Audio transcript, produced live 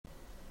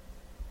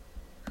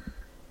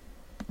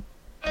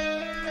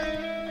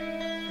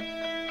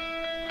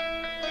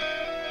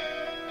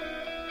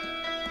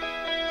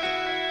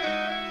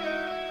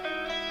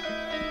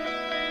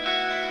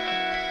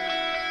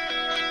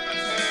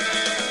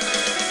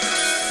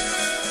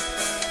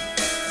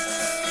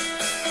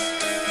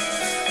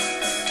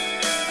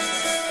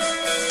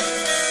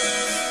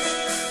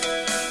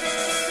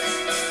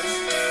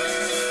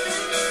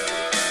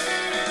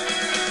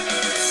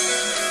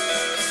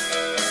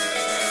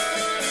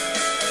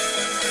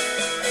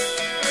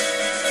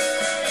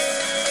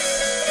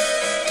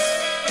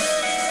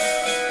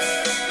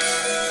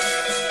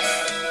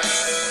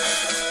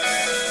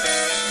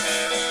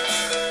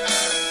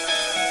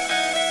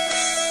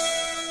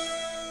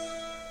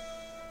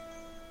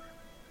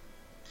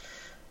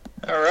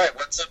All right,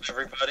 what's up,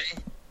 everybody?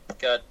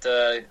 Got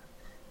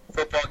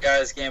Football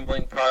Guys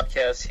Gambling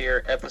Podcast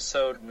here,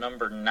 episode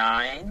number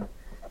 9.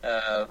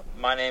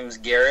 My name's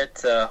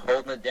Garrett,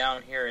 holding it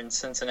down here in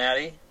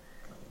Cincinnati.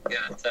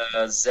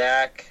 Got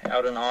Zach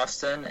out in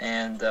Austin,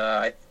 and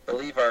I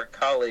believe our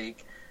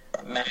colleague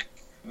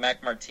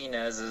Mac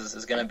Martinez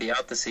is going to be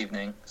out this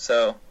evening.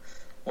 So,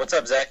 what's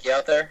up, Zach? You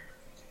out there?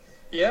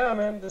 Yeah,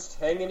 man, just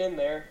hanging in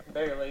there,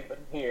 barely, but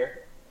I'm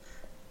here.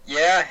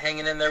 Yeah,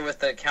 hanging in there with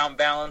the account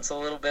balance a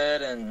little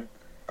bit, and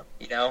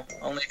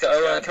only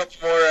a couple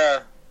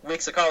more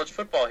weeks of college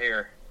football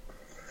here.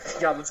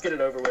 God, let's get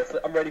it over with.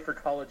 I'm ready for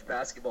college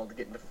basketball to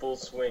get into full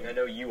swing. I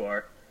know you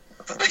are.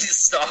 Please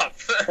stop.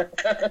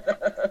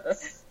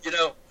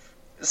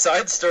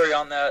 Side story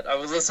on that, I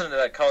was listening to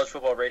that college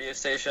football radio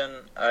station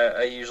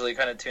I usually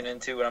kind of tune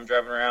into when I'm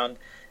driving around,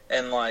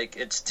 and,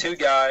 it's two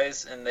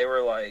guys, and they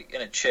were,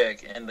 and a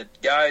chick, and the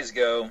guys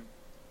go,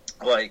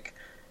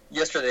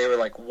 yesterday they were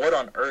like, what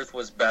on earth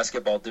was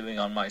basketball doing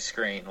on my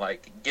screen?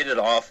 Get it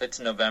off, it's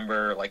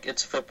November,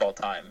 it's football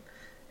time.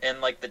 And,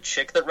 the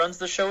chick that runs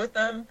the show with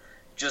them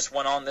just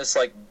went on this,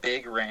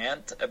 big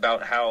rant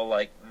about how,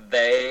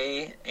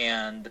 they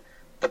and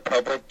the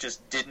public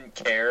just didn't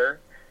care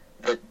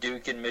that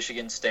Duke and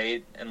Michigan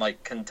State and,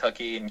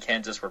 Kentucky and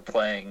Kansas were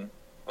playing,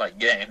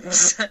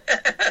 games. And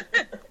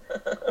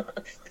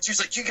she was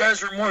like, you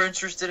guys were more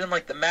interested in,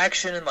 the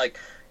MACtion and,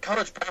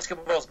 college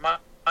basketball is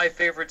my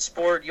favorite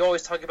sport. You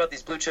always talk about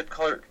these blue chip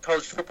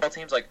college football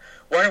teams. Why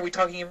aren't we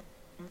talking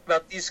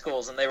about these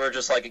schools? And they were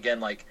just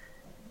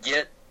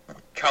get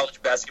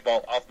college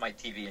basketball off my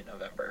TV in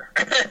November.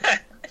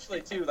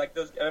 Actually, too,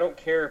 those, I don't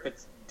care if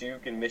it's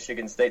Duke and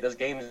Michigan State. Those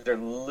games are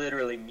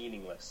literally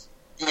meaningless.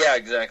 Yeah,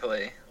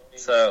 exactly.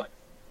 So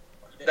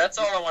that's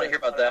all I want to hear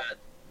about that.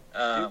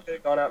 Duke could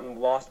have gone out and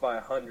lost by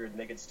 100, and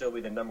they could still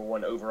be the number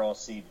one overall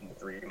seed in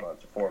 3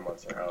 months or 4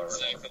 months or however.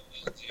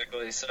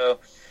 Exactly. So,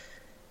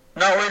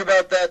 not worried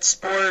about that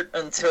sport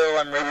until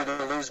I'm ready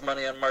to lose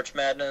money on March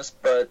Madness,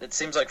 but it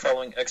seems like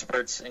following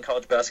experts in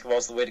college basketball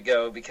is the way to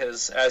go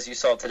because, as you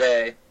saw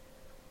today,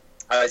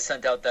 I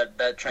sent out that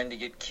bet trying to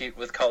get cute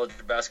with college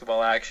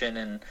basketball action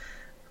and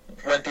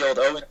went the old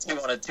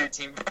 0-2 on a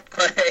 2-team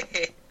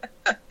play.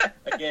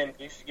 Again,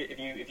 you should get,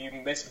 if you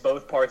miss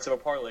both parts of a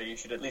parlay, you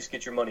should at least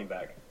get your money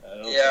back.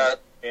 Yeah.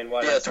 And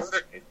why? Yeah.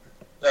 Twitter,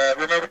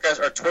 remember, guys,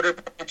 our Twitter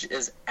page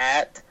is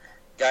at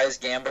Guys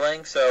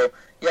Gambling. So,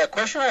 yeah,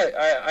 question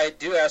I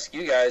do ask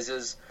you guys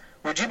is,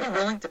 would you be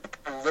willing to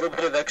put a little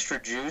bit of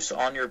extra juice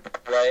on your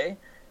play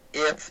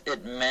if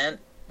it meant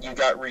you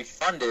got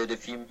refunded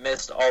if you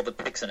missed all the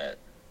picks in it?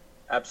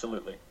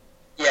 Absolutely.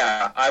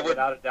 Yeah, I would.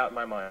 Without a doubt in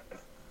my mind.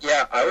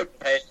 Yeah, I would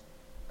pay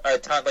a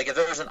ton. If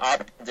there was an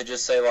option to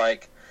just say,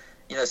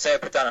 say I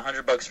put down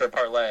 $100 for a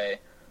parlay,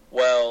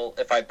 well,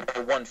 if I put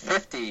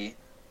 150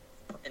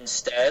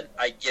 instead,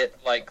 I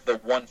get, the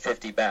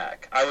 150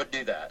 back. I would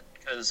do that,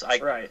 because I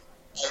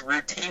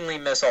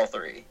routinely miss all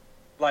three.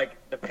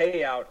 The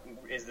payout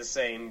is the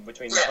same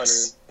between the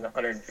 100 and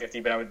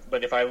 150,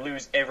 but if I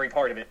lose every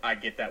part of it, I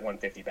get that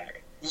 150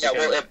 back. Yeah,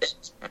 well, it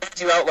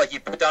puts you out, you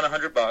put down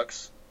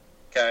 $100,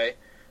 okay,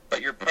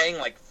 but you're paying,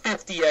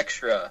 50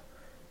 extra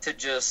to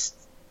just,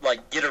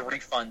 get a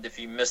refund if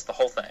you miss the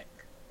whole thing.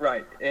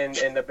 Right, and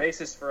the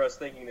basis for us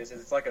thinking this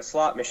is it's like a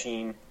slot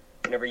machine.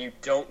 Whenever you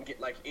don't get,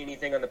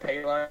 anything on the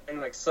pay line,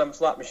 some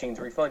slot machines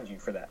refund you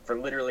for that, for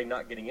literally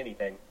not getting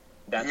anything.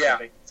 That's the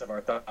basis of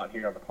our thought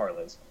here on the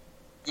parlays.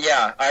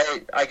 Yeah,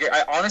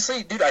 I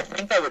honestly, dude, I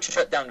think I would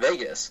shut down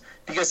Vegas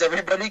because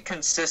everybody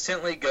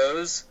consistently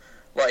goes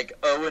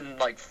 0 and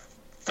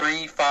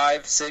 3,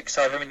 5, 6,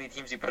 however many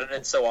teams you put in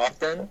it so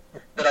often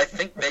that I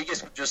think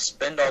Vegas would just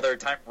spend all their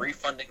time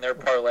refunding their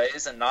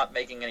parlays and not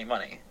making any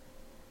money.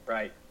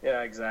 Right.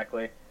 Yeah.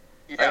 Exactly.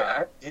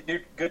 Yeah.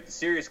 Dude, good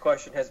serious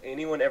question. Has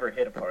anyone ever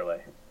hit a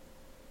parlay?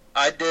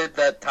 I did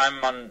that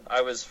time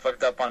I was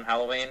fucked up on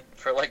Halloween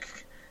for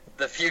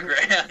the few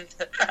grand.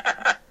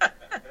 I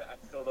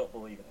still don't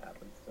believe it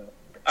happened. So.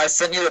 I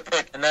sent you the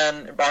pic, and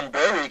then on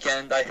Bro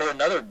Weekend, I hit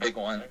another big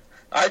one.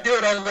 I do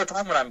it all the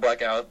time when I'm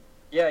blackout.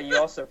 Yeah, you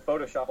also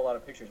Photoshop a lot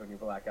of pictures when you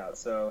blackout,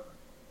 so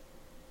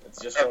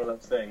it's just one of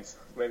those things.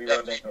 Maybe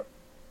one day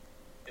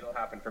it'll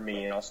happen for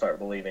me, and I'll start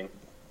believing.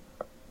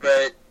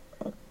 But,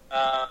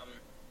 how'd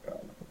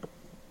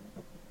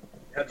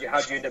you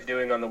end up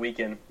doing on the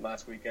weekend,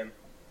 last weekend?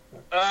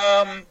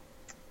 I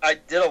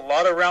did a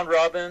lot of round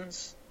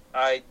robins.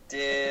 I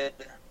did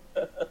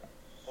a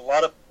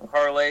lot of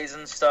parlays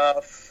and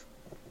stuff.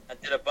 I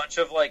did a bunch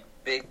of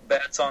big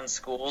bets on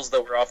schools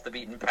that were off the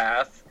beaten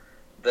path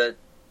that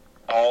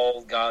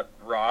all got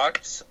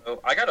rocked. So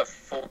I got a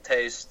full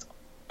taste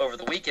over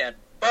the weekend,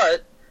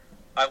 but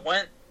I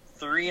went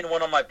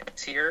 3-1 on my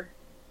picks here,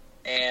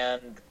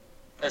 and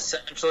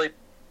essentially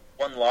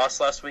one loss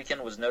last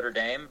weekend was Notre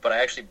Dame, but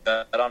I actually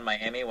bet on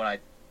Miami when I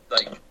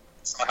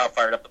saw how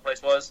fired up the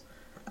place was.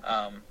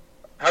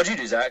 How'd you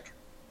do, Zach?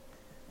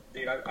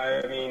 Dude,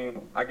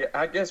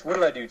 I guess, what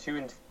did I do?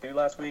 2-2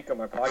 last week on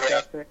my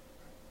podcast pick?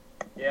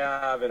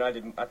 Yeah, but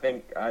I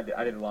think I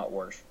did a lot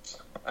worse.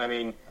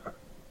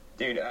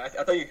 Dude,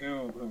 I'll tell you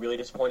who really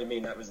disappointed me,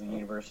 and that was the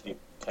University of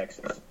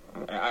Texas.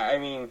 I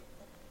mean,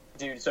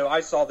 dude, so I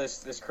saw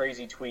this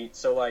crazy tweet.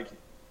 So, like,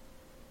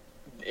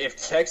 if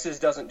Texas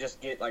doesn't just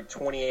get, like,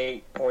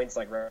 28 points,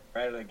 like, right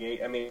out of the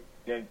gate, I mean,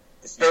 they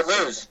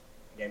lose.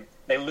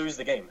 They lose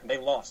the game. They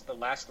lost the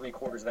last 3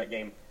 quarters of that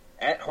game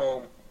at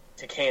home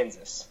to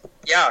Kansas.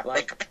 Yeah,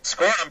 like, they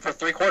scored them for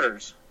 3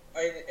 quarters.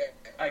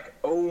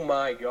 Oh,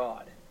 my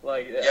God.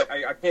 Like, yep.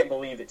 I can't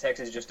believe that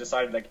Texas just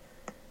decided, like,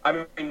 I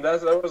mean,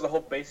 that was the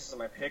whole basis of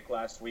my pick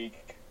last week,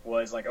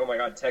 was like, oh my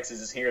God, Texas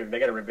is here. They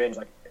got a revenge.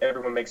 Like,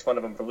 everyone makes fun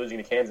of them for losing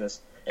to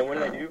Kansas. And what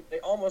do? They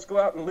almost go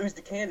out and lose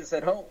to Kansas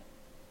at home.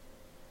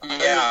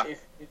 Yeah. I mean,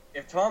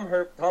 if Tom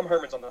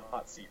Herman's on the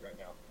hot seat right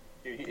now,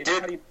 dude, how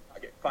do you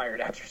not get fired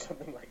after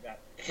something like that?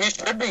 He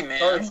should be, man.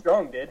 Charlie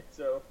Strong did,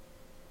 so.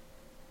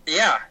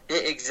 Yeah,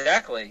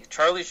 exactly.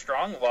 Charlie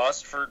Strong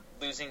lost for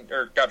losing,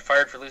 or got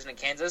fired for losing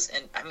to Kansas.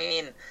 And, I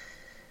mean,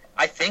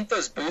 I think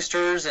those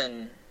boosters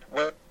and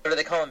what do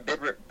they call him?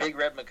 Big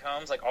Red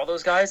McCombs, like all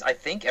those guys. I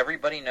think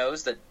everybody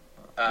knows that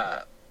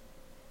that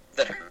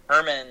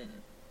Herman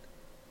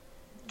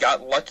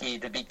got lucky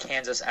to beat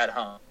Kansas at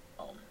home.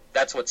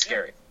 That's what's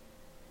scary.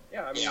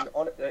 Yeah, I mean,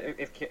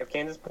 if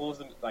Kansas pulls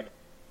them, like,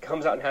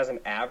 comes out and has an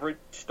average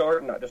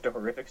start, not just a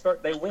horrific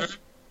start, they win.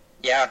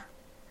 Yeah,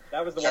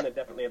 that was the one that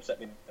definitely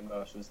upset me the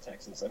most, was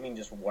Texas. I mean,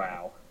 just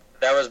wow.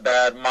 That was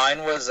bad.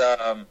 Mine was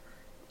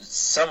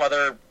some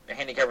other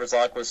handicapper's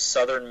lock was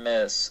Southern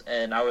Miss,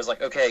 and I was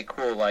like, okay,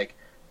 cool, like,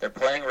 they're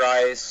playing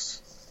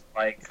Rice,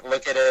 like,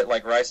 look at it,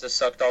 like, Rice has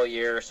sucked all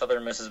year,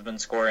 Southern Miss has been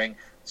scoring.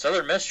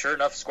 Southern Miss, sure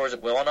enough, scores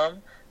at will on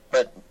them,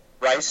 but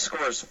Rice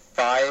scores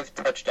 5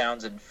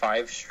 touchdowns in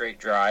 5 straight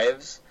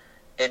drives,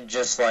 and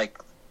just, like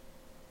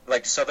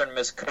Southern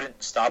Miss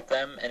couldn't stop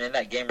them, and in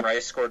that game,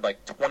 Rice scored,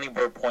 like, 20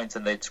 more points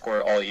than they'd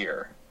score all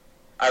year.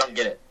 I don't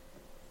get it.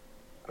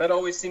 That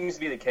always seems to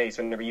be the case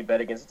whenever you bet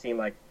against a team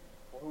like,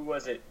 who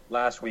was it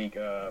last week?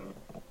 Well,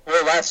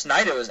 last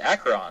night it was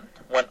Akron.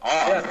 Went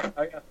off.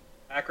 Yeah,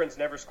 Akron's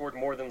never scored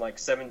more than like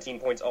 17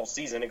 points all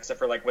season, except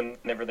for like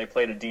whenever they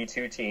played a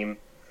D2 team.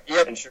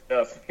 Yep. And sure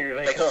enough, here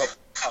they come.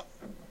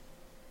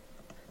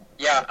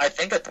 Yeah, I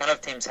think a ton of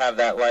teams have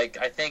that. Like,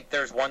 I think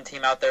there's one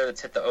team out there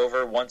that's hit the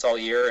over once all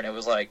year, and it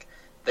was like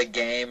the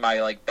game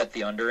I like bet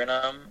the under in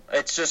them.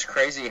 It's just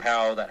crazy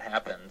how that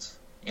happens,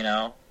 you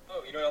know?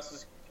 Oh, you know what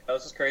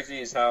else is crazy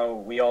is how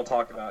we all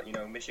talked about, you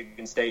know,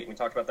 Michigan State, and we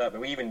talked about that,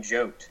 but we even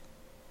joked.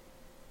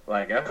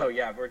 Like, oh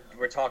yeah,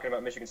 we're talking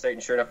about Michigan State,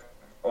 and sure enough,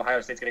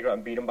 Ohio State's going to go out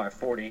and beat them by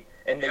 40,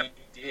 and they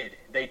did.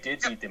 They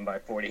did beat them by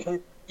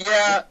 40.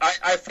 Yeah,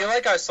 I feel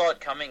like I saw it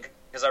coming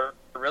because I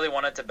really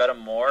wanted to bet them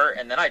more,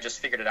 and then I just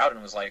figured it out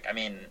and was like, I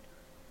mean,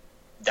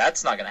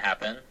 that's not going to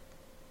happen,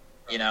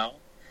 you know?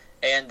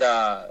 And,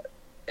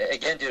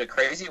 again, dude, a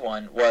crazy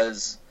one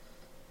was,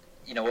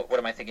 you know, what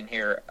am I thinking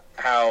here?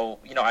 How,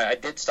 you know, I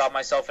did stop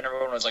myself, and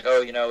everyone was like,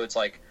 oh, you know, it's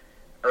like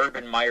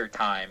Urban Meyer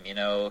time, you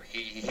know,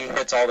 he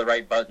hits all the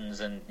right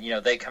buttons, and, you know,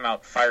 they come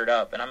out fired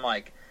up, and I'm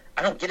like,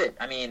 I don't get it.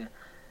 I mean,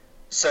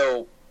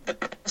 so the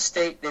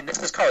State, and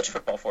this is college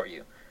football for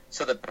you,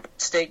 so the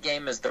State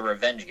game is the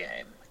revenge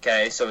game,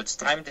 okay? So it's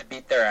time to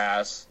beat their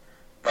ass,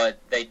 but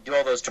they do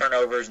all those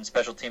turnovers and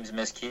special teams and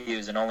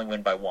miscues and only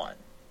win by 1,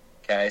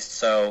 okay?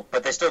 So,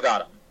 but they still got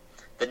them.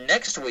 The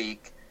next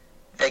week,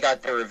 they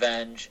got their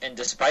revenge, and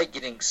despite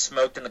getting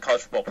smoked in the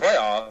college football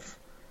playoff,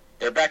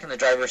 they're back in the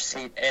driver's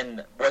seat,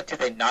 and what do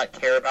they not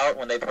care about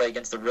when they play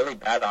against a really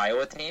bad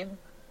Iowa team?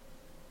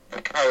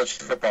 The college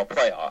football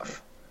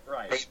playoff.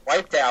 Right. They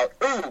wiped out.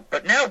 Ooh,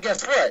 but now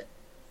guess what?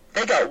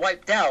 They got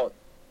wiped out,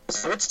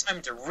 so it's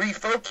time to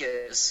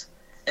refocus,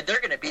 and they're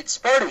going to beat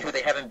Sparty, who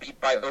they haven't beat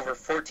by over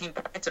 14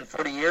 points in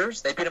 40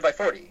 years. They beat them by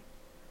 40.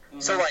 Mm-hmm.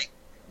 So, like,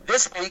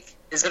 this week,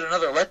 is it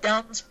another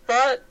letdown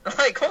spot?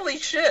 Like, holy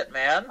shit,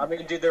 man. I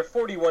mean, dude, they're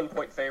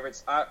 41-point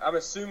favorites. I'm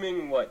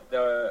assuming,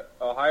 the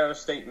Ohio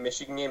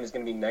State-Michigan game is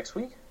going to be next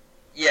week?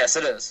 Yes,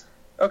 it is.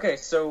 Okay,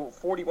 so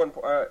 41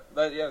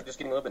 just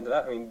getting a little bit into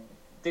that. I mean,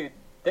 dude,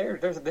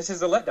 this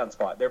is a letdown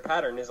spot. Their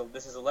pattern is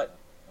this is a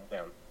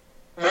letdown.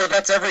 Well,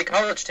 that's every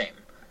college team.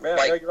 Yeah,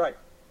 no, you're right.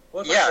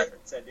 Well, yeah. Like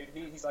said, dude,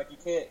 he's like, you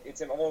can't.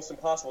 It's almost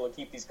impossible to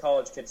keep these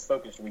college kids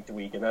focused week to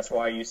week, and that's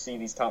why you see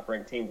these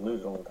top-ranked teams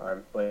lose all the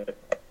time. But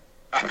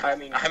I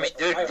mean,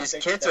 dude, these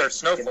kids are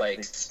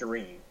snowflakes.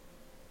 Extreme.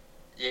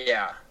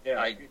 Yeah.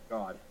 Yeah. Good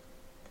God.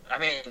 I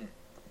mean,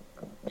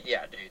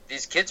 yeah, dude,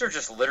 these kids are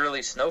just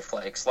literally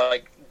snowflakes.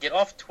 Like, get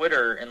off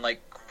Twitter and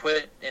like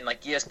quit and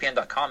like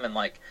ESPN.com and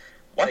like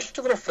watch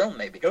a little film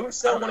maybe. Go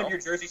sell one of your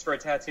jerseys for a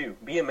tattoo.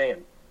 Be a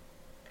man.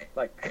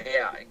 Like.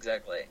 Yeah,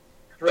 exactly.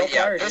 Look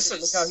how he's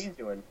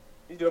doing.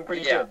 He's doing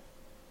pretty good.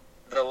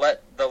 The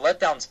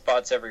letdown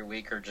spots every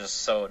week are just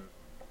so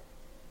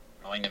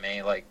annoying to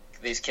me. Like,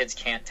 these kids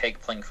can't take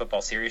playing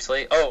football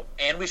seriously. Oh,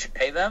 and we should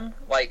pay them?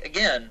 Like,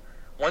 again,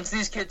 once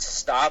these kids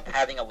stop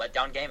having a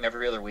letdown game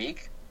every other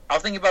week, I'll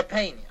think about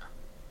paying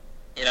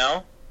you. You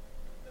know?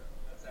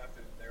 That's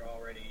after they're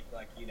already,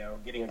 like, you know,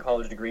 getting a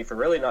college degree for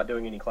really not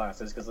doing any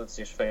classes, because let's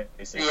just face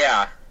it.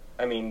 Yeah.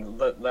 I mean,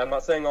 I'm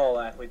not saying all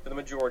athletes, but the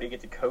majority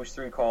get to coast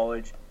through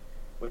college.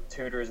 with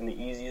tutors and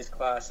the easiest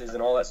classes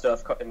and all that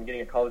stuff, and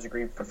getting a college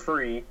degree for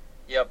free.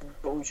 Yep.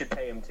 But we should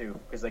pay them too,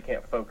 because they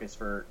can't focus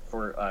for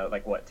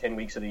 10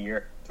 weeks of the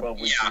year, 12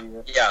 weeks of the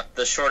year. Yeah,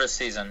 the shortest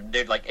season,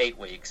 dude, like 8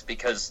 weeks,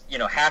 because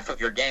half of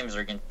your games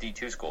are against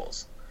D2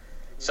 schools.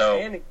 So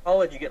and in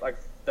college, you get like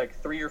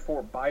 3 or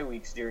 4 bye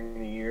weeks during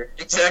the year.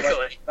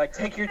 Exactly. Like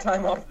take your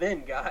time off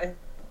then, guy.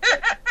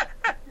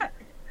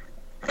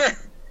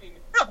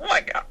 Oh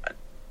my god.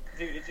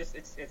 Dude,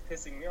 it's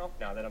pissing me off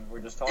now that we're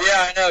just talking.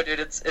 Yeah, I know, dude.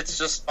 It's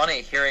just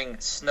funny hearing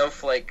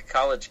snowflake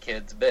college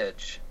kids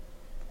bitch.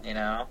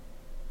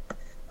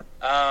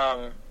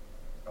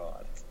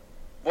 God.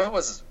 What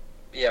was?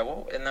 Yeah.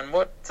 Well, and then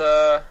what?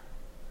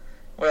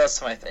 What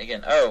else am I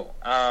thinking? Oh,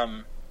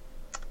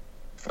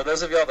 for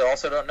those of y'all that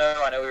also don't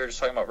know, I know we were just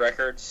talking about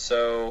records.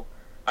 So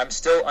I'm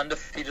still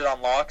undefeated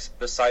on locks,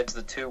 besides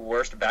the 2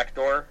 worst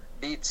backdoor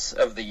beats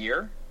of the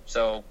year.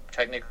 So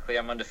technically,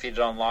 I'm undefeated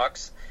on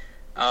locks.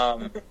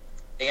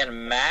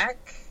 And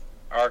Mac,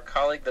 our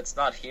colleague that's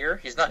not here,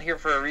 he's not here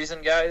for a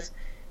reason, guys.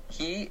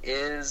 He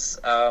is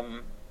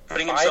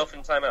putting himself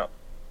in timeout.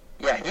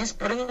 Yeah, he's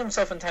putting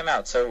himself in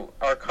timeout. So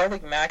our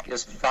colleague Mac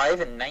is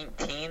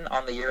 5-19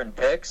 on the year in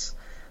picks.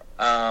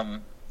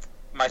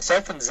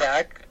 Myself and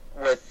Zach,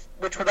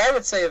 which what I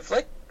would say is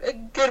like a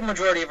good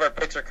majority of our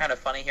picks are kind of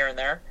funny here and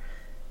there.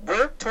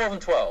 We're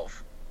 12-12.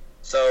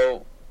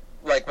 So,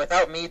 like,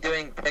 without me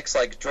doing picks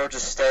like Georgia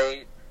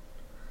State,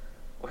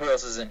 who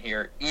else is in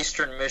here?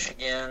 Eastern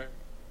Michigan,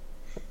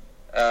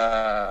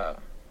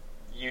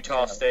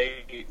 Utah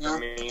State for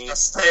me. Utah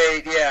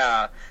State,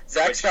 yeah.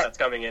 That's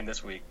coming in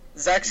this week.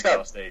 Zach's Utah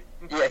got State.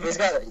 Yeah, he's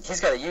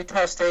got a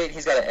Utah State.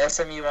 He's got a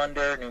SMU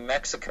under New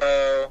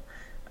Mexico.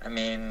 I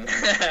mean,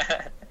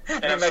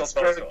 New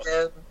Mexico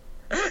again.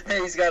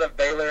 He's got a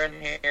Baylor in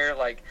here.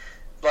 Like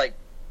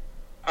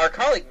our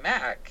colleague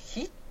Mac,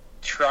 he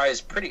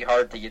tries pretty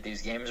hard to get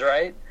these games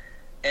right,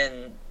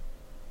 and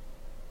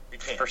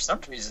for some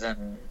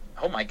reason,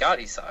 oh my god,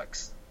 he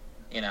sucks.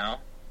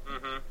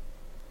 Mm-hmm.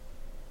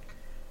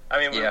 I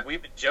mean,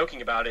 we've been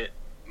joking about it,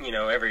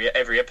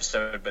 every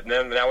episode, but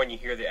then now when you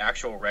hear the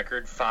actual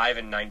record,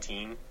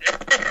 5-19.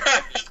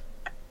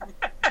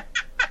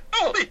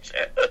 Holy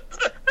shit!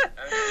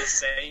 Just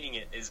saying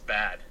it is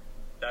bad.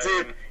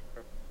 Dude,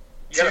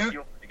 you gotta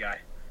feel for the guy.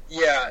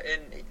 Yeah,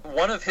 and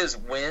one of his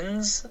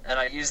wins, and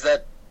I use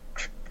that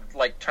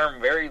term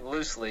very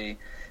loosely,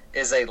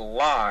 is a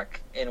lock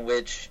in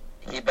which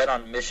he bet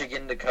on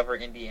Michigan to cover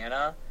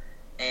Indiana,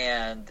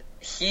 and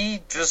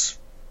he just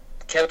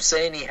kept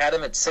saying he had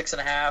him at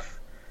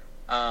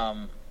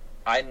 6.5.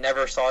 I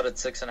never saw it at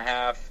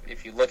 6.5.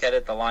 If you look at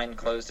it, the line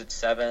closed at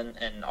 7,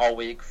 and all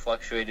week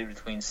fluctuated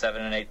between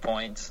 7 and 8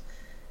 points.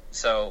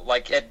 So,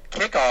 at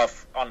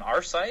kickoff on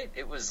our site,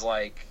 it was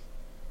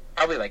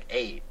probably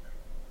 8.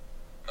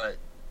 But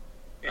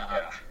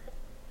yeah,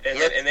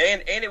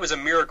 and it was a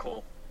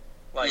miracle.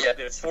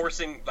 They're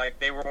forcing,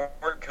 they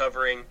weren't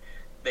covering.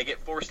 They get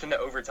forced into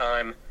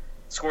overtime,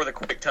 score the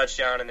quick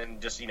touchdown, and then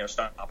just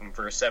stop them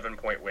for a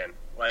 7-point win.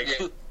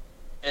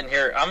 And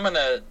here I'm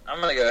gonna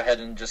go ahead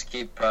and just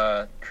keep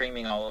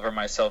creaming all over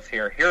myself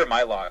here. Here are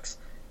my locks: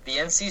 the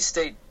NC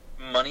State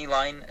money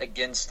line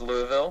against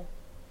Louisville.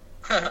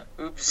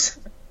 Oops.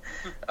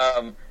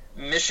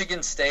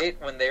 Michigan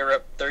State when they were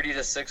up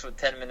 30-6 with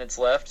 10 minutes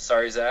left.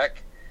 Sorry,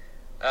 Zach.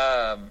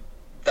 The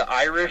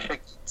Irish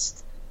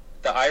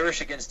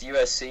against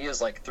USC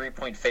is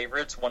 3-point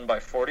favorites, won by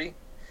 40.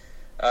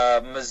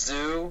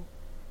 Mizzou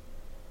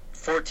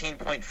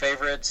 14-point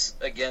favorites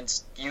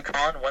against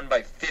UConn, won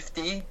by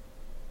 50.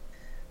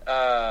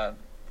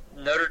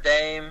 Notre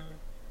Dame,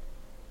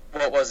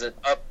 what was it,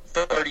 up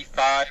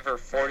 35 or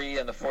 40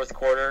 in the fourth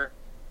quarter,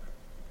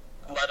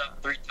 led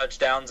up 3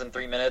 touchdowns in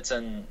 3 minutes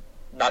and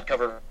not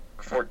cover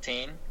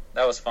 14.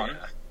 That was fun.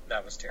 Yeah,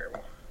 that was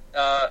terrible.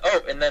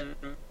 And then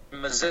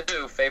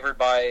Mizzou favored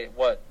by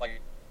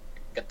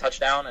a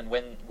touchdown and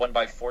won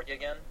by 40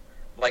 again.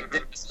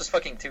 This is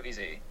fucking too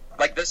easy.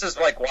 This is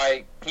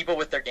why people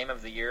with their game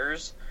of the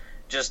years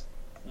just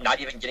not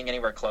even getting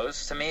anywhere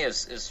close to me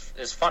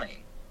is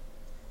funny.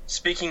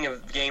 Speaking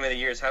of game of the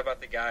years, how about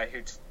the guy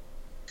who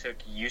took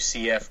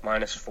UCF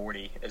minus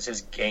 40 as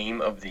his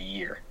game of the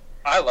year?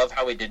 I love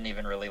how we didn't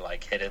even really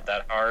hit it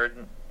that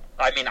hard.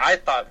 I mean, I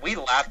thought we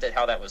laughed at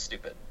how that was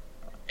stupid.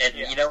 And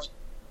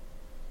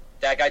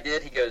that guy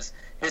did. He goes,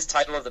 his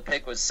title of the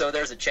pick was "So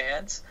There's a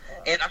Chance,"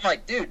 and I'm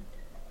like, dude,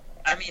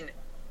 I mean,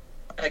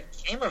 a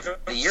game of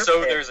the year.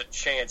 So there's a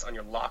chance on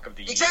your lock of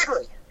the year.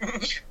 Exactly.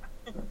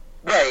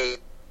 Right.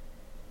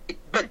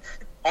 But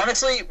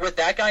honestly, with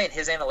that guy and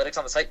his analytics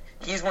on the site,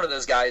 he's one of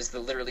those guys that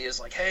literally is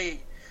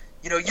hey,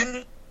 you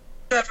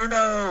never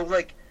know.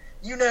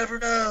 You never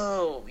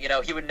know.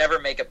 He would never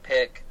make a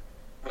pick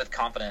with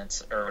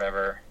confidence or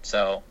whatever.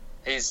 So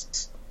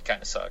he's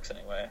kind of sucks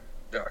anyway.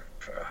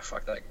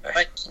 Fuck that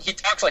guy. He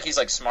talks like he's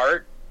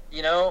smart,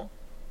 Well,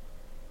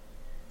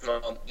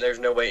 there's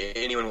no way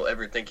anyone will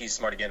ever think he's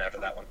smart again after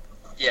that one.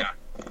 Yeah,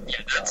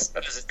 that's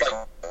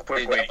a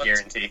quick way to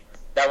guarantee.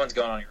 That one's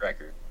going on your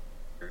record.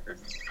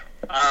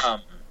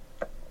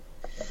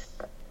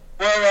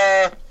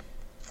 Well,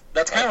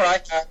 That's kind of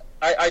what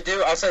I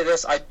do. I'll say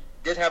this. I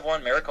did have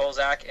one miracle,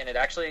 Zach, and it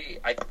actually,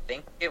 I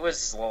think it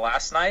was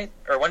last night.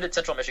 Or when did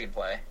Central Michigan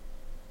play?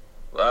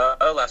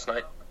 Last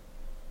night.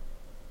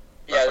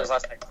 Yeah, it was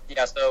last night.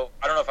 Yeah, so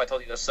I don't know if I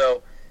told you this.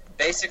 So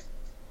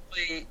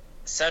basically,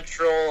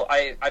 Central,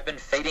 I've been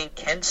fading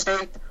Kent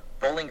State,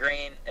 Bowling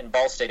Green, and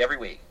Ball State every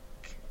week.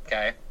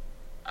 Okay?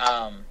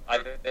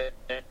 I've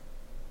been,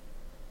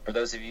 for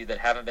those of you that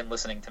haven't been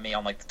listening to me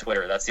on like the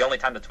Twitter, that's the only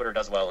time the Twitter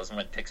does well is when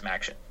it picks some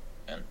action.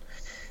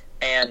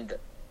 And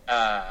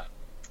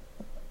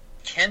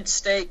Kent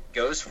State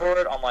goes for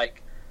it on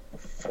like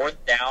 4th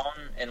down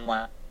and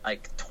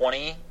like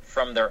 20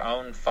 from their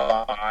own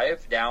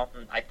 5 down,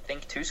 I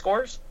think 2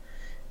 scores.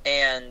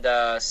 And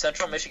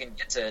Central Michigan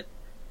gets it.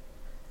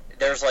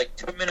 There's like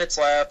 2 minutes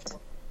left.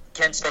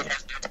 Kent State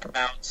has no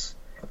timeouts.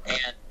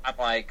 And I'm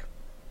like,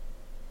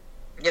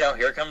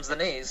 here comes the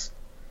knees.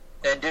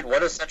 And, dude, what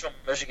does Central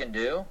Michigan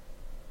do?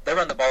 They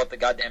run the ball up the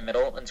goddamn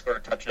middle and score a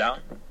touchdown.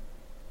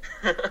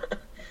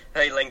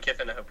 Hey, Lane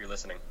Kiffin, I hope you're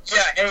listening.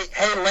 Yeah,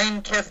 hey,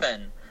 Lane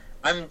Kiffin.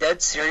 I'm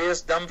dead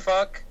serious, dumb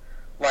fuck.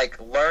 Like,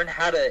 learn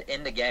how to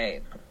end a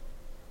game.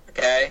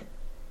 Okay?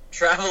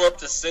 Travel up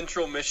to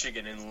Central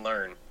Michigan and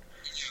learn.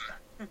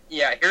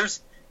 Yeah,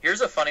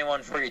 here's a funny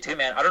one for you, too,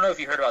 man. I don't know if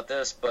you heard about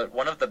this, but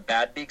one of the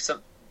bad beats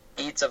of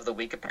the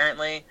week,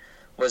 apparently,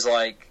 was,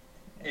 like,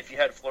 if you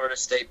had Florida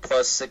State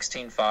plus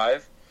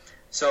 16-5.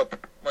 So,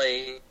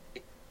 apparently,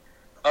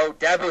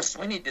 Dabo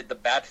Swinney did the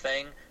bad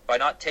thing by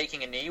not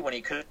taking a knee when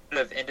he could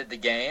have ended the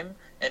game,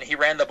 and he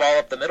ran the ball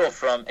up the middle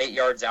from 8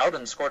 yards out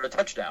and scored a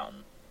touchdown.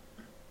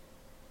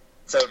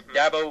 So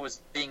Dabo was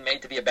being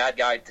made to be a bad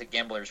guy to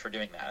gamblers for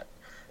doing that.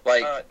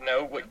 Like,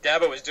 no, what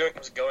Dabo was doing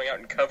was going out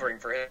and covering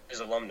for his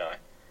alumni.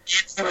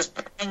 He was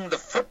playing the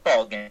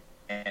football game.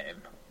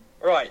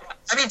 Right.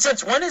 I mean,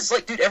 since when is,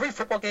 like, dude, every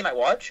football game I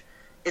watch,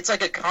 it's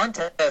like a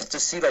contest to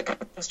see, like, who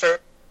can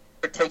start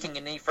taking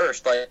a knee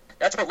first. Like,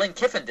 that's what Lane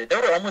Kiffin did.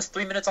 There were almost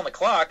 3 minutes on the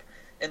clock,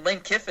 and Lane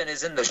Kiffin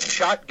is in the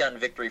shotgun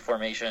victory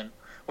formation,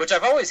 which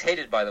I've always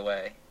hated, by the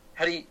way.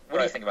 What do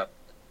you think about that?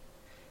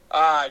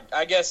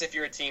 I guess if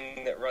you're a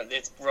team that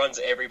runs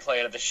every play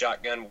out of the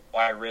shotgun,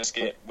 why risk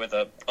it with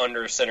a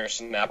under center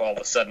snap all of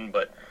a sudden?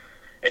 But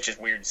it's just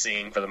weird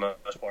seeing for the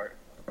most part.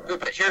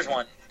 But here's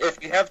one.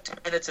 If you have 2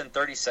 minutes and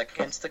 30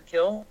 seconds to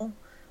kill,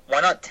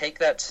 why not take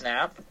that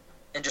snap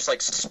and just,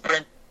 like,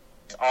 sprint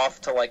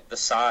off to, like, the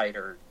side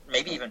or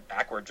maybe even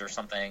backwards or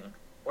something?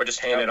 Or just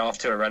hand it off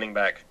to a running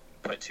back,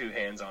 put 2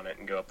 hands on it,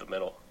 and go up the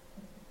middle.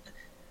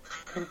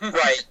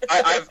 Right.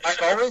 I've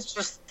always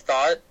just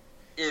thought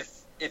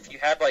if you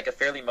had, like, a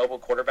fairly mobile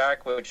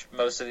quarterback, which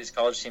most of these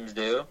college teams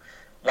do,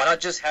 why not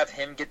just have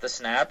him get the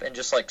snap and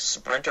just, like,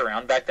 sprint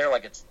around back there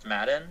like it's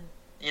Madden,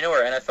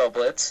 or NFL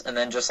Blitz, and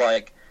then just,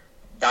 like,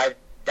 dive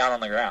down on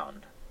the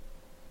ground?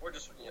 Or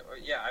just,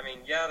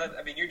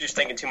 you're just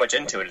thinking too much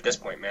into it at this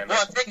point, man. Well,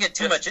 I'm thinking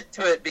too much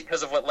into it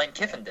because of what Lane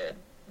Kiffin did.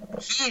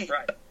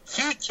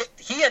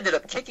 He ended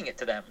up kicking it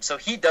to them, so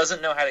he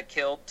doesn't know how to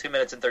kill 2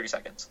 minutes and 30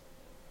 seconds.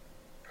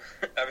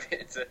 I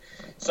mean,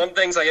 some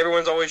things, like,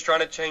 everyone's always trying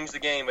to change the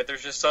game, but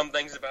there's just some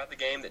things about the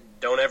game that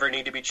don't ever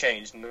need to be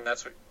changed, and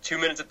that's what 2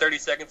 minutes and 30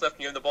 seconds left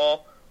and you have the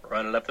ball,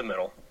 run it up the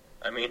middle.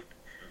 I mean,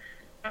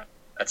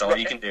 that's all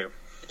you can do.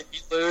 If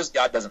you lose,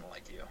 God doesn't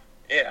like you.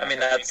 Yeah, I mean,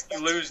 if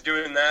you lose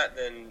doing that,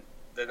 then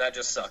that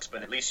just sucks,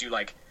 but at least you,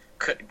 like,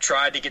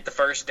 tried to get the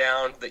first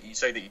down,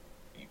 so that you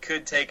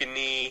could take a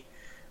knee,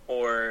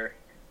 or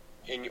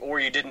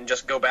you didn't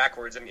just go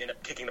backwards and end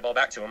up kicking the ball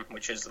back to him,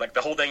 which is, like,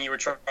 the whole thing you were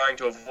trying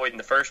to avoid in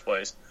the first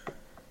place.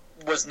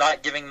 Was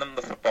not giving them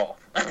the football.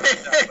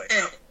 Exactly.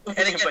 And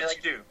again, but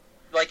like, you do.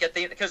 Like,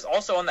 because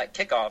also on that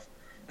kickoff,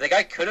 the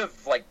guy could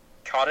have, like,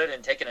 caught it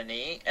and taken a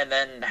knee and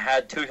then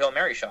had 2 Hail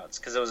Mary shots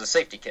because it was a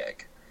safety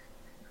kick.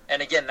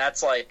 And again,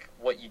 that's, like,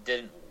 what you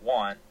didn't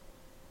want.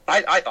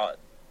 I thought.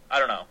 I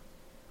don't know.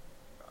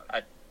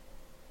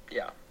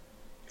 Yeah.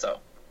 So.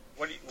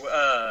 What do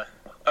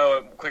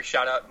you, quick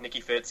shout out, Nicky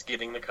Fitz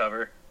getting the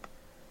cover.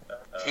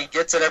 He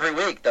gets it every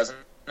week, doesn't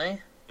he?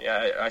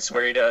 Yeah, I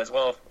swear he does.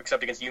 Well,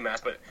 except against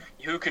UMass, but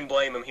who can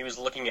blame him? He was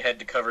looking ahead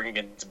to covering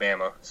against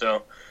Bama,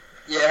 so.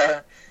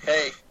 Yeah.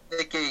 Hey,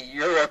 Nicky,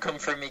 you're welcome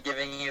for me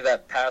giving you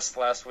that pass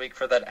last week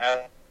for that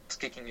ass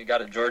kicking you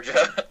got at Georgia,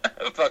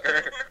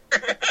 fucker.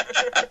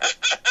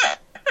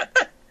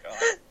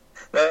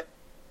 That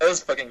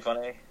was fucking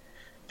funny.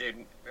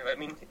 Dude, I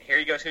mean, here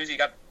he goes. Who's he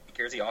got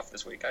Jersey off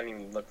this week? I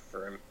didn't even look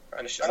for him.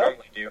 I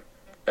normally do.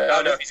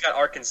 Oh, no, he's got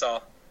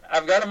Arkansas.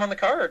 I've got him on the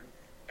card.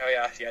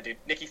 Oh, yeah, dude.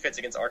 Nicky Fitz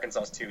against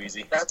Arkansas is too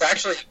easy. That's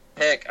actually a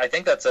pick. I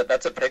think that's a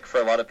pick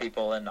for a lot of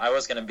people, and I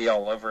was going to be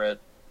all over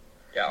it.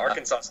 Yeah,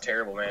 Arkansas is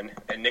terrible, man.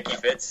 And Nicky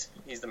Fitz,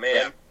 he's the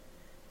man.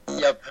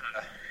 Yeah.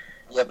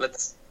 Yep.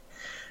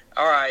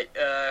 All right.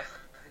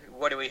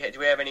 What do we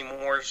have any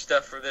more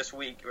stuff for this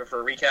week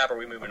for a recap, or are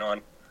we moving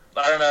on?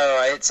 I don't know.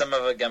 I ate some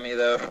of a gummy,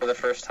 though, for the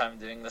first time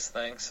doing this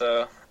thing,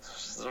 so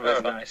it's a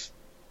bit nice.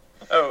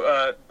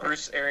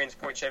 Bruce Arians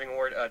Point Shaving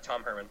Award,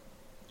 Tom Herman.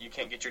 You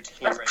can't get your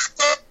team ready.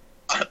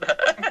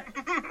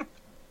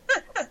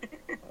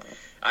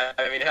 I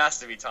mean, it has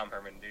to be Tom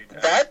Herman,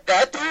 dude. That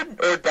dude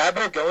or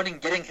Dabo going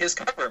and getting his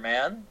cover,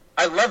 man.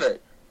 I love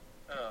it.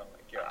 Oh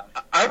my god.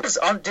 I was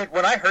on, dude.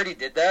 When I heard he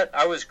did that,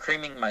 I was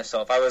creaming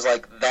myself. I was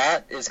like,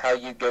 that is how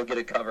you go get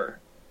a cover.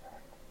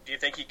 Do you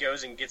think he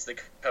goes and gets the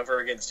cover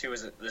against who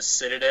is it? The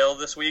Citadel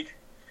this week?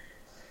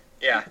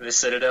 Yeah, the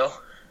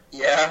Citadel.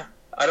 Yeah,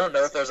 I don't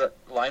know if there's a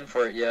line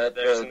for it yet.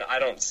 I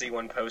don't see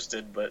one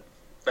posted, but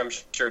I'm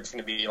sure it's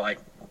going to be like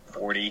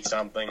 40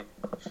 something.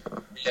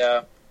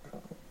 Yeah.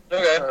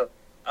 Okay.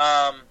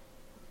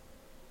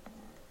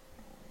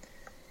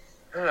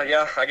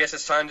 Yeah, I guess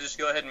it's time to just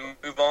go ahead and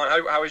move on.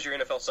 How was your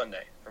NFL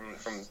Sunday?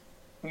 From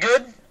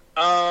Good.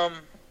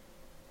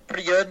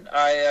 Pretty good.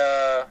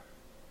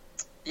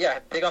 Yeah,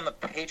 big on the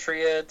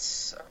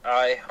Patriots.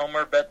 I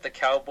homer bet the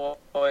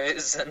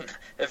Cowboys, and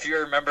if you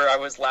remember, I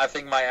was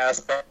laughing my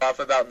ass off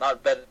about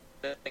not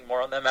betting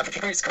more on them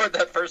after we scored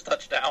that first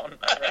touchdown.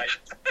 Right.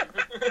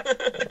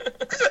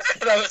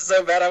 That was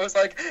so bad. I was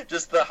like,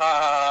 just the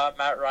ha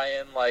Matt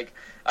Ryan. Like,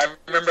 I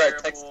remember I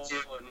texted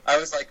you. I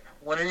was like,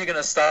 when are you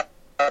gonna stop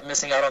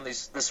missing out on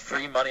this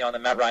free money on the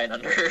Matt Ryan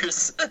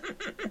unders?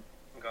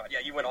 God, yeah,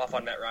 you went off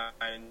on Matt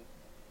Ryan.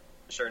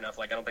 Sure enough,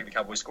 like, I don't think the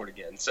Cowboys scored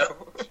again, so.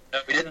 No,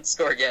 we didn't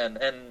score again,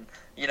 and,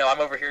 I'm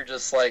over here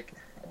just, like,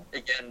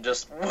 again,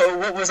 just, whoa,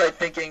 what was I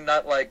thinking,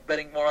 not, like,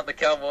 betting more on the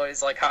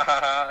Cowboys, like,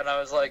 ha, and I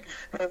was like,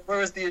 where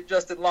was the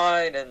adjusted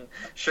line, and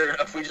sure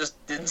enough, we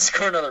just didn't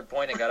score another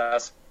point and got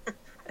asked.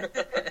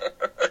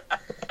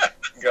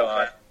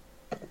 God.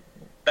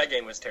 That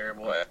game was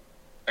terrible,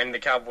 and the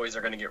Cowboys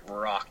are going to get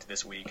rocked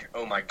this week.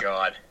 Oh, my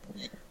God.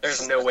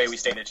 There's no way we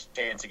stand a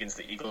chance against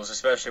the Eagles,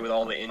 especially with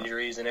all the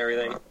injuries and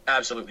everything.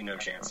 Absolutely no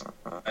chance.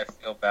 I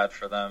feel bad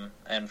for them,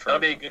 and for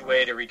that'll be a good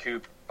way to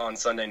recoup on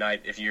Sunday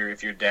night if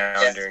you're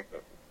down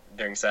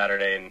during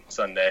Saturday and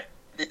Sunday.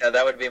 Yeah,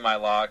 that would be my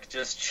lock.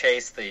 Just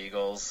chase the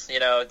Eagles.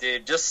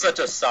 Dude, just such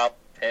a soft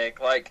pick.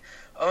 Like,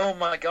 oh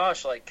my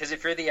gosh, like, because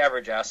if you're the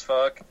average ass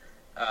fuck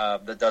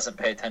that doesn't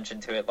pay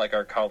attention to it, like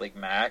our colleague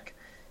Mac,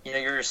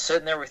 you're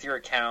sitting there with your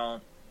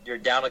account, you're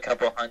down a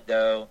couple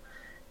hundo.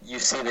 You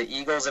see the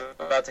Eagles are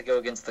about to go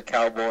against the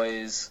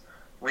Cowboys.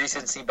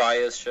 Recency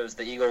bias shows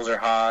the Eagles are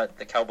hot.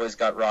 The Cowboys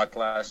got rocked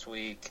last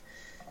week.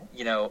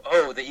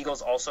 The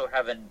Eagles also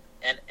have an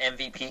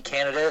MVP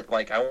candidate.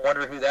 Like, I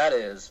wonder who that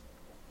is.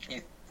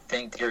 You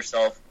think to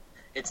yourself,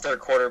 it's their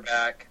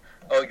quarterback.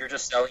 Oh, you're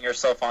just selling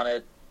yourself on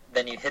it.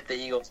 Then you hit the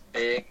Eagles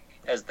big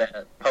as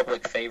the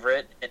public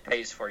favorite. It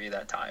pays for you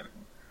that time.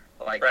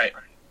 Like, right.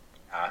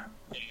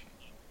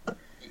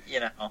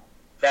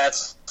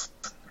 That's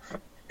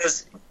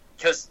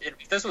because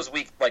if this was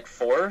week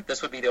 4,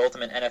 this would be the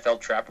ultimate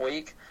NFL trap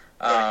week.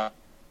 Cowboys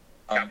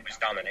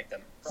dominate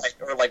them, right?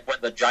 Or like when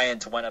the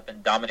Giants went up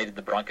and dominated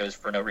the Broncos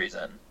for no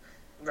reason,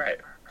 right?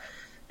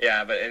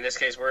 Yeah, but in this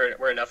case,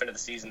 we're enough into the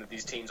season that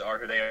these teams are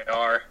who they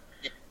are.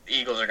 The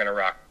Eagles are going to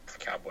rock the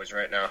Cowboys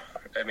right now.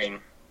 I mean,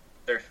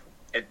 you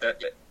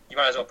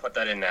might as well put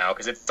that in now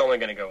because it's only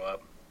going to go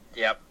up.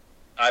 Yep,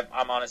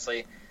 I'm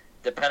honestly,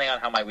 depending on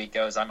how my week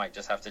goes, I might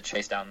just have to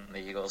chase down the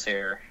Eagles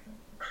here.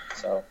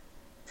 So.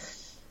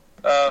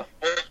 Well,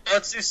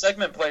 let's do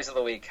segment plays of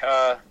the week.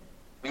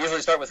 We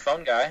usually start with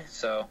Phone Guy,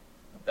 so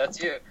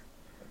that's you.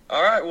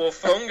 All right, well,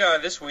 Phone Guy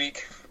this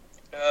week,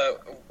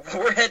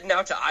 we're heading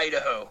out to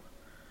Idaho.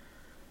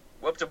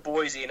 We're up to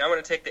Boise, and I'm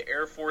going to take the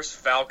Air Force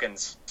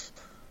Falcons.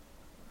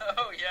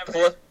 Oh, yeah,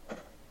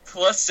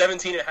 plus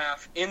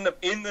 17.5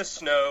 in the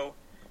snow.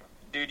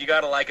 Dude, you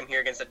got to like them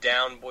here against a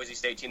down Boise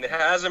State team that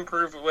has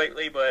improved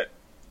lately, but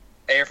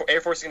Air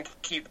Force is going to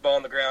keep the ball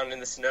on the ground in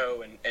the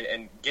snow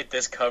and get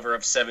this cover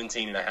of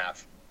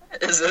 17.5.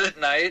 Is it at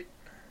night?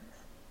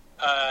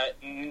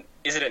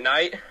 Is it at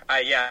night?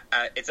 Yeah.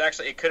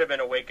 It could have been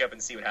a wake up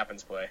and see what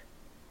happens play.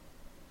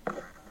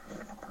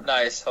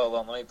 Nice. Hold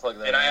on, let me plug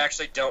that. And I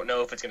actually don't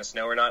know if it's going to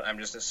snow or not. I'm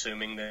just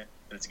assuming that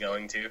it's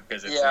going to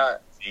because it's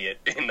see it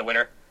in the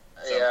winter.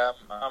 So. Yeah,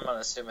 I'm going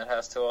to assume it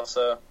has to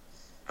also.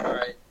 All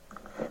right.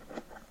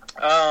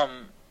 So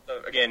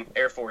again,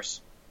 Air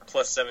Force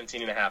plus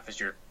 17.5 is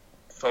your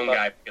Phone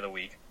Guy pick of the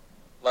week.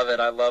 Love it.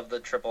 I love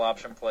the triple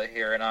option play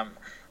here, and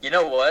you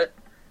know what?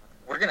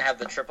 We're gonna have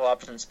the triple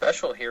option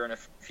special here in a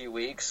few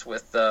weeks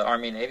with the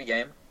Army-Navy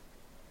game.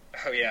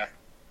 Oh yeah,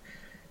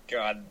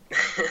 God.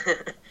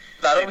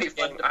 That'll be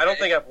fun. I don't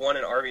think I've won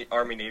an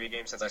Army-Navy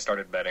game since I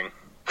started betting.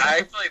 I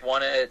actually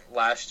won it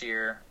last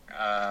year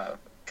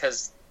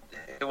because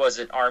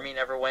Army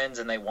never wins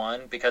and they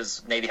won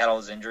because Navy had all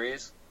those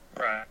injuries.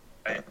 Right.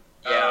 Yeah.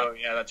 Oh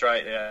yeah, that's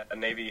right. Yeah,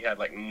 Navy had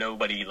like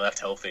nobody left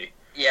healthy.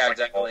 Yeah,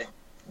 exactly.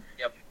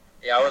 Yep.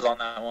 Yeah, I was on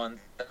that one.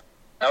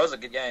 That was a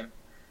good game.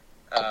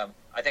 I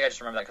think I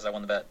just remember that because I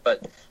won the bet.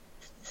 But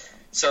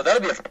so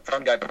that'll be a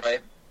Phone Guy play.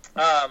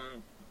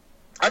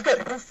 I've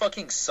got Who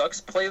Fucking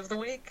Sucks play of the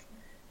week,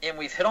 and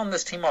we've hit on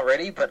this team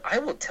already, but I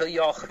will tell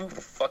y'all who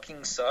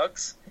fucking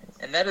sucks,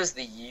 and that is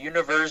the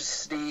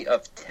University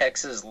of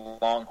Texas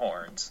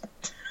Longhorns.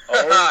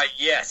 Oh,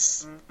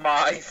 yes.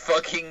 My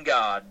fucking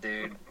God,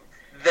 dude.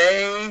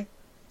 They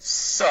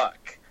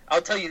suck.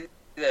 I'll tell you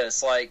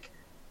this, like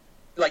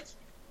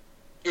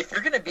if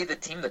you're going to be the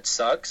team that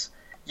sucks,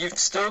 you've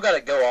still got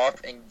to go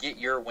off and get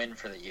your win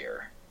for the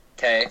year.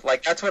 Okay?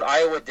 Like, that's what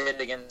Iowa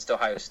did against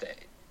Ohio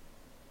State.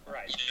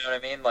 Right. You know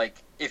what I mean? Like,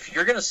 if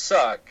you're going to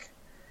suck,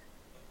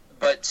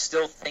 but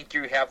still think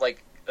you have,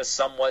 like, a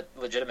somewhat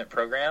legitimate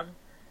program,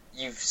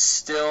 you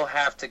still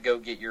have to go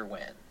get your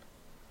win.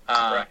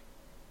 Right.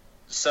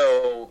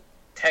 So,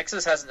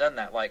 Texas hasn't done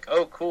that. Like,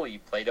 oh, cool, you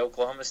played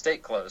Oklahoma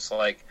State close.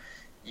 Like,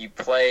 you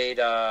played,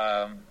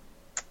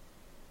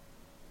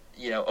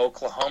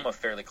 Oklahoma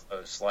fairly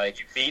close. Like,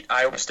 You beat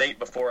Iowa State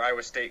before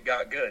Iowa State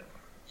got good.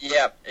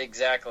 yeah,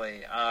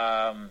 exactly.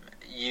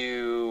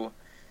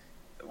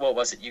 What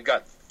was it? You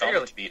got Barely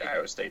thumped. beat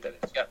Iowa State, that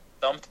is. You got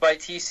thumped by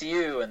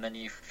TCU, and then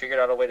you figured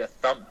out a way to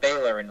thump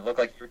Baylor, and it looked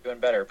like you were doing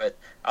better. But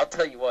I'll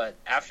tell you what,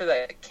 after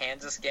that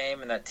Kansas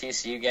game and that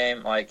TCU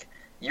game, like,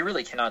 you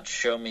really cannot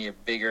show me a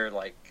bigger,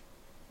 like,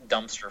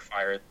 dumpster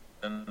fire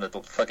than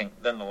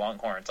the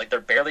Longhorns. Like, they're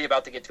barely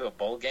about to get to a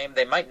bowl game.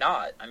 They might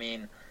not. I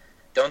mean,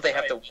 don't they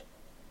have to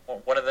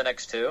win one of the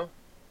next two?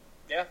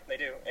 Yeah, they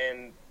do.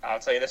 And I'll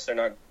tell you this, they're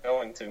not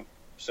going to.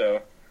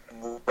 So,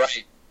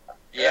 Right.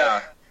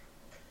 Yeah.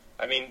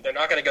 I mean, they're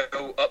not going to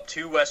go up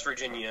to West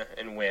Virginia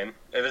and win.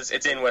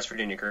 It's in West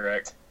Virginia,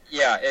 correct?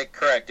 Yeah,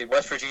 correct.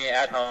 West Virginia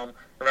at home.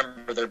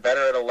 Remember, they're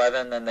better at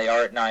 11 than they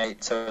are at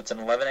night, so it's an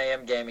 11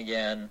 a.m. game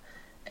again.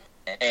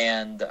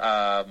 And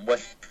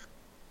West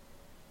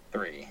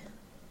 3.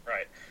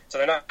 Right. So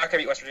they're not going to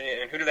beat West Virginia.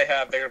 And who do they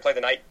have? They're going to play the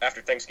night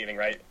after Thanksgiving,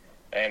 right?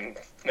 And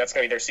that's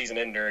going to be their season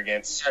ender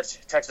against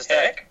Texas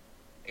Tech. Tech.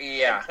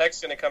 Yeah. And Tech's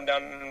going to come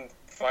down and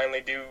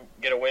finally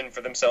get a win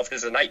for themselves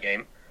because it's a night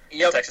game.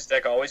 Yep. Texas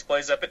Tech always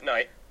plays up at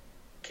night.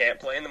 Can't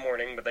play in the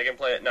morning, but they can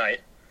play at night.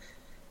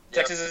 Yep.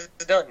 Texas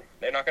is done.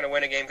 They're not going to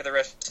win a game for the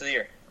rest of the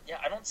year. Yeah,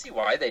 I don't see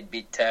why they'd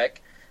beat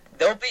Tech.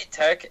 They'll beat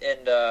Tech,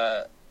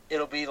 and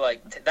it'll be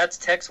like, that's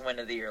Tech's win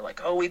of the year. Like,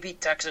 oh, we beat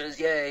Texas,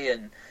 yay,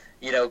 and,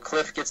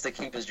 Cliff gets to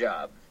keep his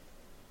job.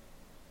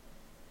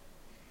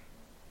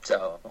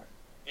 So.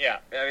 Yeah,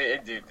 I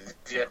mean,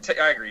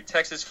 I agree.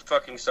 Texas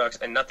fucking sucks,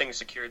 and nothing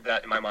secured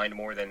that in my mind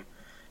more than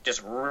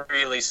just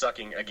really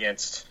sucking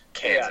against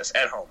Kansas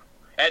at home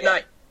at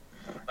night.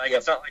 Like,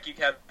 it's not like you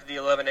have the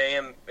 11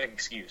 a.m.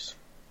 excuse.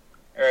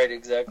 All right,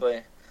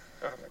 exactly.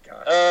 Oh my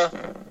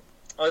god.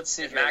 Let's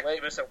see Did here. Mac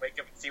give us a wake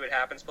up and see what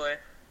happens play?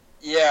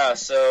 Yeah,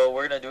 so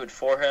we're gonna do it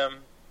for him.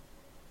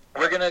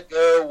 We're gonna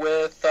go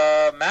with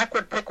Mac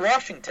would pick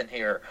Washington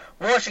here.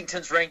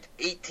 Washington's ranked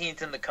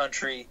 18th in the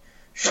country.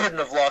 Shouldn't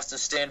have lost to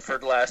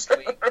Stanford last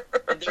week,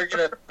 and they're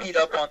gonna beat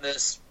up on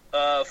this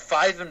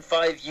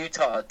 5-5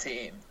 Utah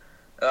team.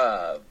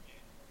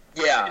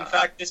 Yeah. In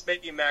fact, this may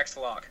be Mac's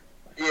lock.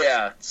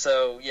 Yeah.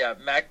 So yeah,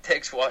 Mac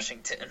takes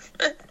Washington.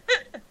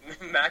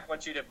 Mac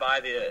wants you to buy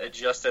the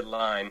adjusted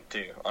line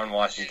too on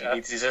Washington. Yeah.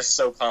 He's just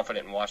so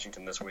confident in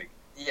Washington this week.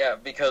 Yeah,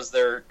 because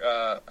they're.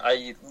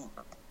 I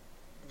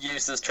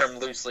use this term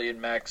loosely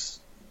in Mac's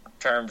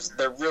terms.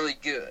 They're really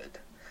good,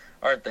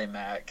 aren't they,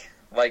 Mac?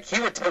 Like,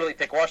 he would totally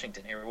pick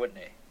Washington here, wouldn't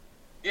he?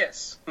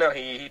 Yes. No,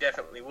 he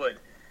definitely would.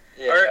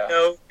 Yeah. Or,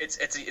 no,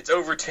 it's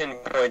over 10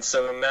 points,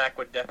 so Mac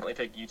would definitely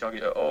pick Utah.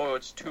 Oh,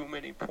 it's too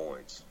many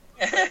points.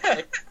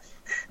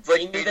 It's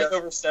like Anything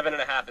over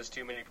 7.5 is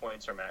too many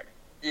points for Mac.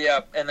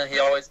 Yeah, and then he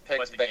always picks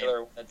What's the Baylor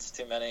game? when it's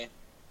too many.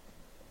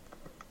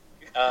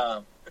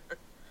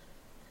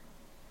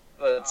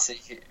 Let's see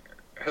here.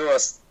 Who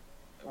else?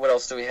 What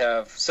else do we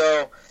have?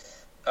 So,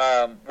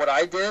 what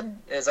I did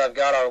is I've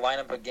got our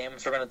lineup of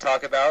games we're going to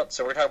talk about.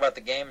 So we're talking about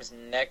the games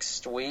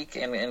next week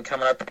and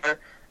coming up here.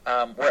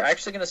 We're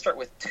actually going to start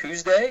with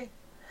Tuesday.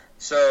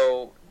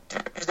 So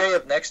Tuesday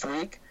of next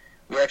week,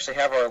 we actually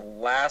have our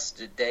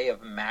last day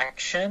of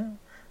Maction.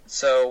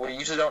 So we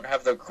usually don't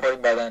have the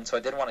recording by then, so I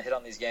did want to hit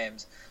on these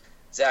games.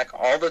 Zach,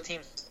 all the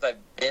teams that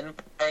I've been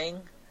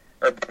playing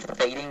or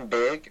fading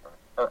big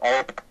are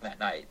all that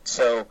night.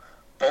 So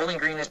Bowling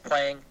Green is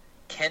playing,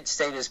 Kent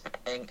State is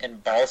playing,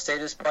 and Ball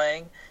State is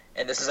playing,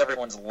 and this is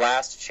everyone's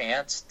last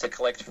chance to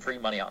collect free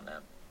money on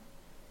them.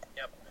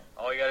 Yep.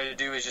 All you got to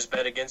do is just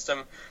bet against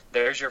them.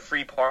 There's your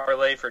free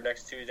parlay for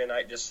next Tuesday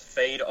night. Just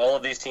fade all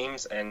of these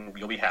teams, and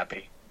you'll be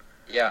happy.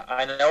 Yeah,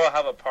 I know I'll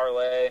have a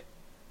parlay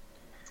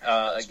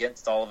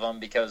against all of them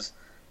because,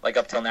 like,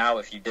 up till now,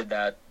 if you did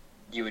that,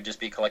 you would just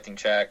be collecting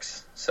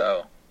checks.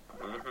 So.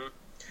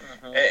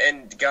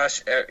 And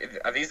gosh,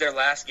 are these their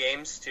last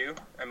games too?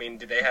 I mean,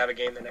 do they have a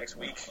game the next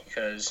week?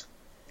 Because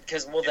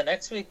the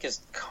next week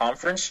is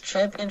conference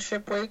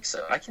championship week,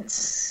 so I can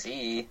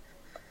see.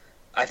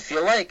 I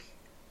feel like.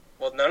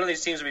 Well, none of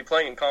these teams will be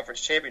playing in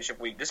conference championship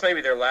week. This may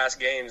be their last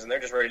games, and they're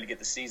just ready to get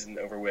the season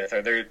over with,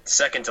 or their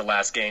second to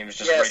last games,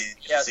 just ready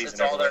to get the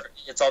season over with.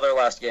 It's all their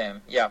last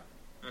game. Yeah.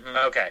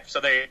 Okay, so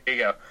there you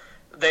go.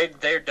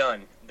 They're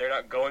done. They're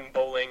not going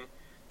bowling.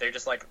 They're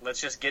just like, let's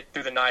just get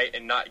through the night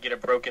and not get a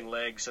broken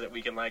leg so that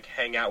we can like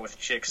hang out with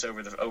chicks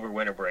over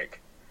winter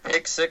break.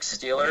 Pick six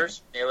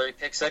Steelers, nearly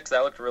pick six.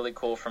 That looked really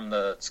cool from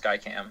the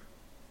Skycam.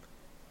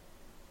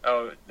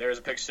 Oh, there's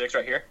a pick six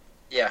right here?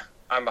 Yeah.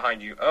 I'm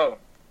behind you. Oh.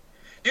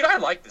 Dude, I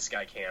like this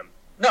Skycam.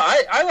 No,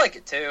 I like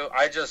it too.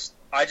 I just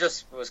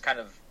was kind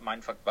of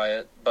mindfucked by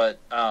it. But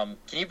can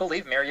you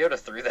believe Mariota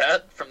threw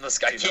that from the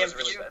Skycam?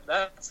 Really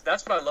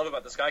that's what I love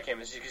about the Skycam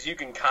is because you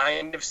can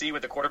kind of see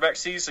what the quarterback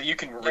sees, so you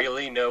can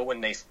really know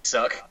when they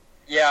suck.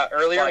 Yeah,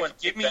 earlier like, when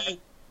give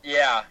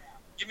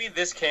me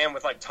this cam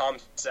with like Tom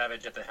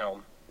Savage at the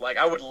helm. Like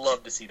I would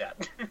love to see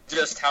that.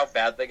 Just how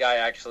bad the guy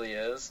actually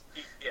is.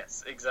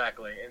 Yes,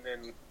 exactly. And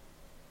then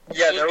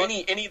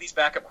any of these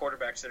backup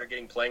quarterbacks that are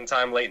getting playing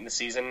time late in the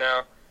season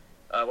now.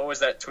 What was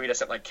that tweet I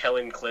sent? Like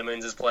Kellen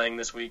Clemens is playing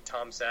this week.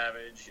 Tom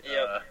Savage.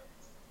 Yep.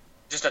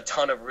 Just a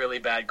ton of really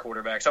bad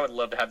quarterbacks. I would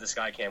love to have the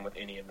Skycam with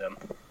any of them.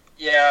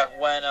 Yeah,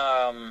 when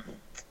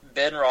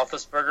Ben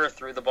Roethlisberger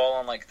threw the ball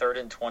on like 3rd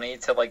and 20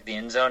 to like the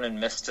end zone and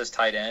missed his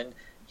tight end,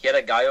 he had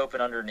a guy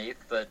open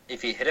underneath that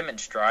if he hit him in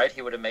stride,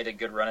 he would have made a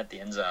good run at the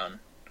end zone.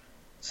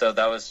 So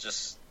that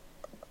was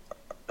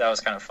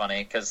kind of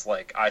funny because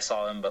like I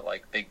saw him, but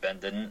like Big Ben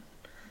didn't.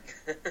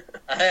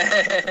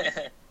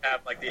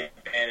 Have like the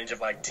advantage of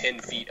like 10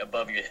 feet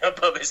above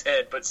his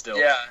head, but still.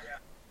 Yeah.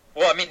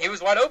 Well, I mean, he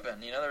was wide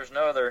open. You know, there's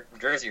no other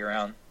jersey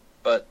around.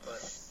 But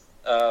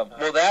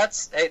well,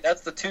 that's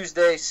the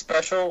Tuesday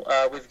special.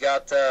 We've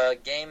got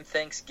game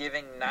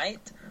Thanksgiving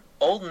night.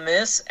 Old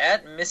Miss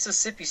at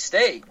Mississippi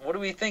State. What do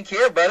we think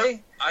here,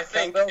 buddy? I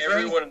think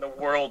everyone in the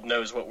world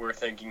knows what we're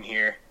thinking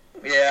here.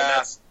 Yeah. And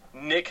that's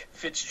Nick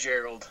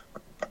Fitzgerald.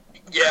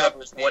 Yeah.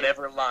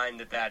 Whatever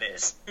line that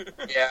is.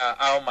 Yeah.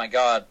 Oh my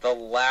God. The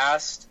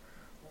last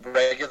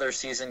regular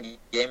season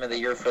game of the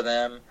year for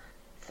them.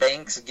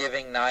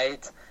 Thanksgiving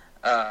night.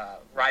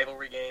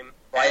 Rivalry game.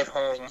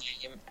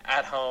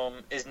 At home.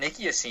 Is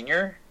Nicky a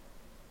senior?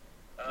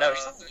 No,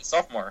 he's a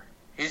sophomore.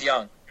 He's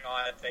young. No,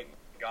 I think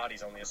God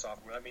he's only a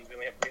sophomore. That means we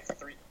only have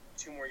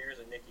 2 more years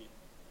of Nicky.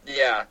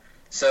 Yeah.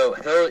 So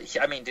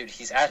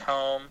he's at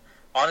home.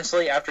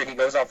 Honestly, after he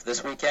goes off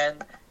this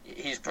weekend,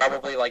 he's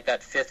probably like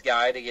that 5th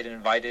guy to get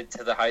invited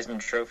to the Heisman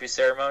Trophy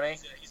ceremony.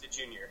 He's a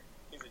junior.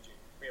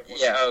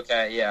 Yeah.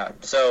 Okay. Yeah.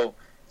 So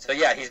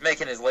yeah, he's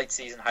making his late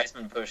season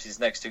Heisman push these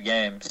next 2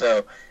 games.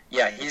 So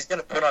yeah, he's going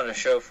to put on a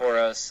show for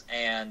us.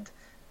 And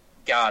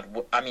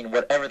God, I mean,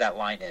 whatever that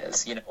line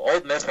is, you know,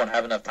 Old Miss won't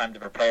have enough time to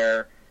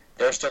prepare.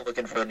 They're still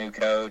looking for a new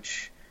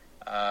coach.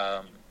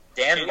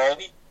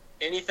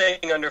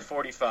 Anything under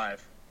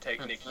 45,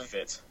 take Nicky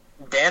Fitz.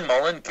 Dan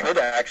Mullen could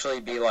actually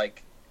be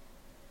like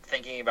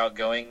thinking about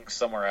going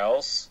somewhere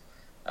else.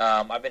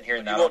 I've been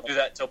hearing that. He won't do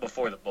that until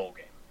before the bowl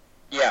game.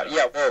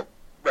 Yeah. Well,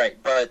 right,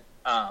 but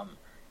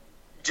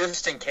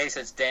just in case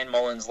it's Dan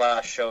Mullen's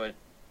last show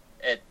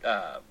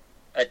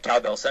at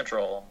Cowbell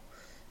Central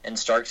in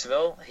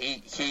Starksville,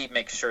 he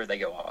makes sure they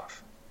go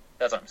off.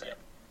 That's what I'm saying.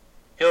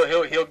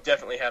 He'll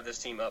definitely have this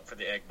team up for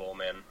the Egg Bowl,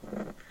 man.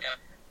 Yeah,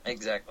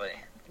 exactly.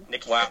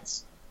 Nicky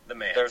Fitz, the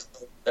man.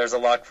 There's a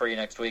lock for you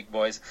next week,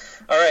 boys.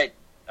 All right,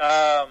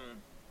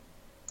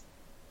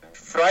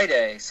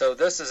 Friday. So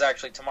this is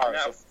actually tomorrow.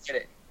 Now, so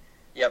forget it.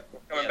 Yep. We're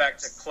coming back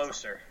to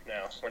closer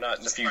now. We're not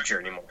in the future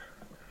anymore.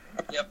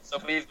 Yep. So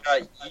we've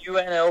got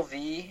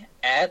UNLV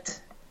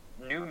at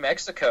New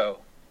Mexico.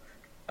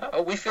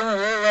 Are we feeling a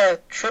little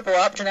triple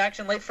option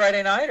action late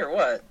Friday night or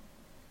what?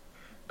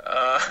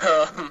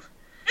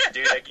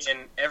 Dude, again,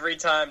 every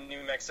time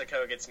New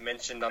Mexico gets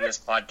mentioned on this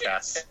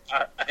podcast,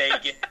 they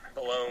get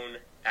blown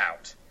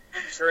out.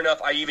 Sure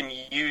enough, I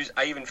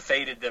even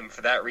faded them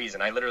for that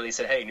reason. I literally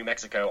said, "Hey, New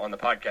Mexico" on the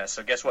podcast.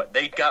 So guess what?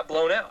 They got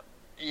blown out.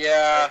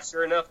 Yeah. And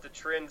sure enough, the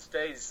trend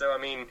stays. So I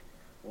mean,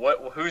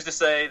 who's to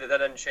say that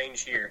doesn't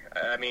change here?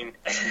 I mean,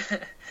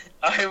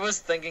 I was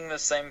thinking the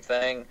same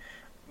thing.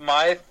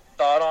 My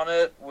thought on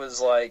it was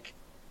like,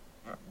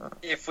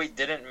 if we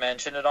didn't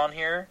mention it on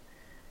here,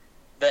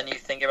 then you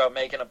think about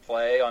making a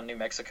play on New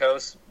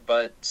Mexico's,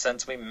 but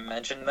since we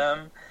mentioned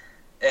them,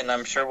 and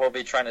I'm sure we'll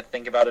be trying to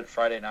think about it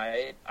Friday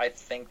night, I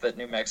think that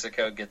New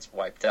Mexico gets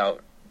wiped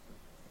out.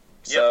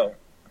 So,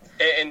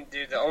 and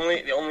dude, the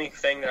only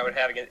thing that I would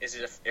have against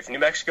is if New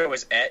Mexico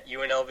was at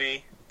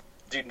UNLV,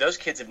 dude, those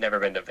kids have never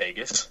been to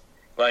Vegas.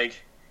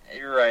 Like,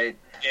 you're right.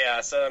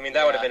 Yeah, so I mean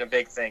that would have been a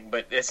big thing,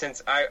 but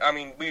since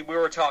we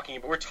were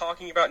talking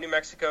about New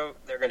Mexico,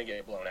 they're going to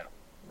get blown out.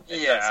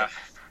 Yeah.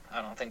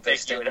 I don't think they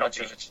stand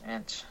much of a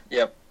chance.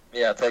 Yep.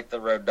 Yeah, take the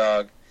road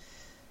dog.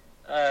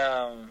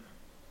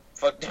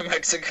 Fuck New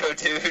Mexico,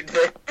 dude.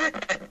 Dude,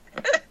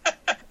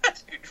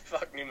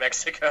 fuck New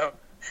Mexico.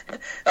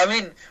 I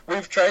mean,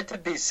 we've tried to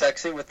be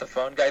sexy with the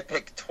phone guy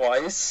pick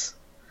twice.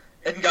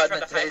 And gotten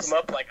tried to hype him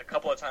up like a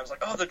couple of times,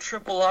 like, oh, the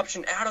triple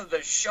option out of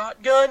the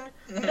shotgun?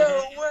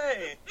 No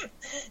way.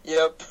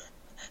 Yep.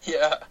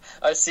 Yeah.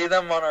 I see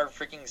them on our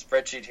freaking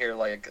spreadsheet here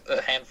like a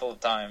handful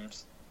of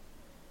times.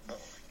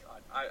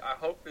 I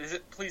hope.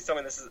 Please tell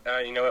me this is.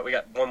 You know what? We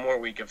got one more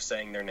week of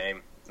saying their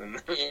name.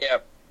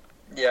 Yep.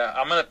 Yeah,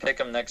 I'm gonna pick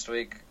them next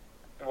week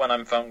when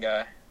I'm phone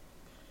guy.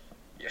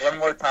 Yeah. One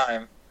more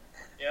time.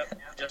 Yep.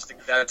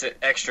 That's an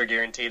extra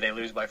guarantee they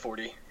lose by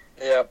 40.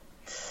 Yep.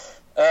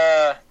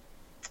 Well,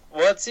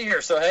 let's see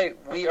here. So hey,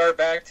 we are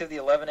back to the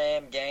 11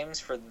 a.m.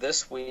 games for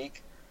this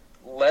week.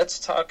 Let's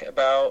talk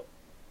about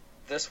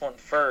this one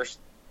first.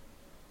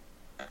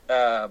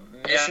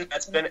 Michigan.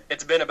 Yeah,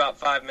 it's been about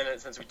 5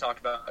 minutes since we talked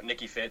about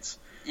Nicky Fitz.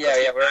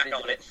 Yeah,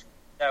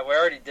 we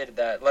already did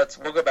that.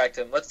 We'll go back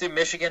to him. Let's do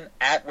Michigan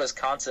at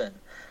Wisconsin.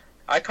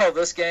 I call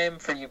this game,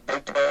 for you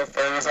Big 12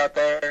 fans out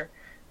there,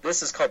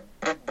 this is called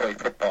big boy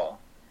football.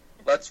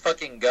 Let's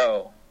fucking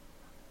go.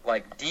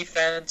 Like,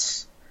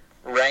 defense,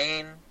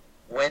 rain,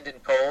 wind,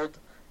 and cold.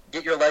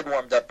 Get your leg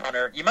warmed up,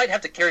 punter. You might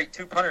have to carry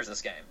 2 punters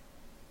this game.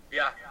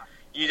 Yeah,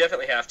 you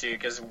definitely have to,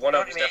 because one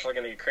of them's definitely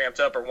going to get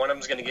cramped up, or one of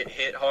them's going to get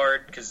hit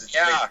hard because it's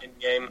just in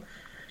game.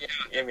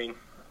 Yeah, I mean,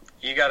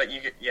 you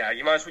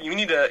might as well. You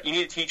need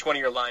to teach one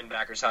of your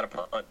linebackers how to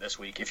punt this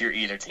week if you're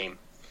either team.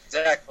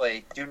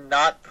 Exactly. Do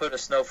not put a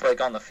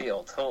snowflake on the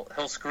field.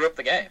 He'll screw up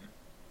the game.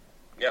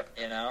 Yep.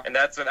 You know, and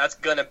that's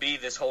gonna be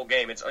this whole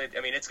game. It's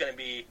gonna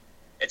be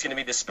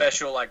the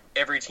special, like,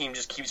 every team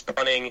just keeps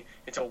punting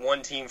until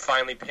one team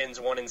finally pins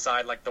one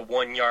inside, like, the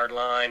 1 yard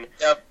line.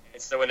 Yep.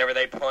 And so whenever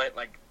they punt,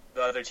 like,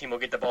 the other team will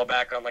get the ball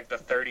back on, like, the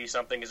 30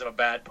 something because of a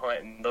bad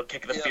punt, and they'll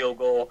kick the field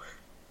goal.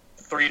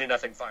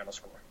 3-0 final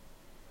score.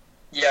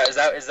 Yeah. Is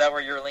that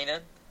where you're leaning?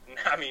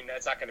 I mean,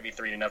 that's not gonna be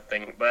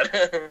 3-0,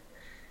 but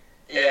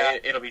yeah,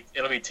 it'll be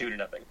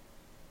 2-0.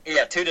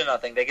 Yeah,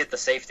 2-0. They get the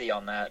safety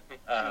on that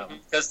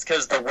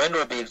because the wind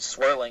will be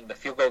swirling. The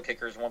field goal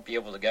kickers won't be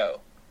able to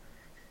go.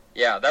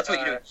 Yeah, that's what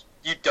you do.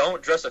 You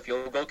don't dress a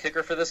field goal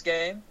kicker for this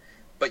game,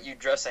 but you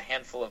dress a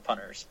handful of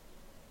punters.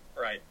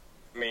 Right.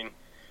 I mean,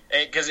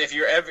 because if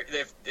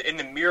in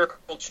the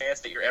miracle chance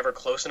that you're ever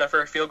close enough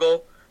for a field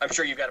goal, I'm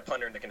sure you've got a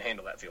punter that can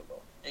handle that field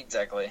goal.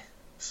 Exactly.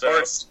 So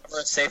or a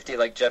safety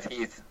like Jeff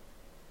Heath.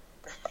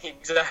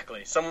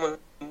 Exactly. Someone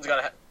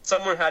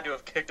had to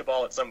have kicked a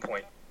ball at some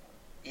point.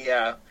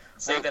 Yeah.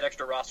 Save that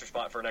extra roster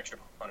spot for an extra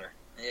punter.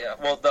 Yeah.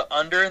 Well, the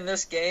under in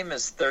this game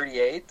is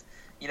 38.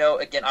 You know,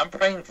 again, I'm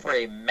praying for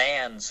a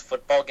man's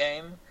football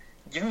game.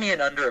 Give me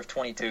an under of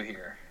 22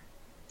 here.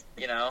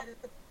 You know?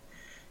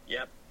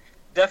 Yep.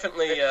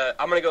 Definitely,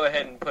 I'm going to go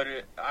ahead and put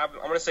it... I'm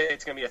going to say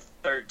it's going to be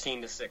a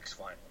 13-6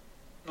 final.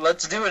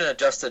 Let's do an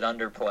adjusted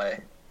under play,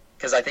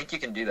 because I think you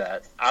can do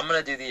that. I'm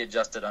going to do the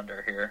adjusted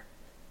under here.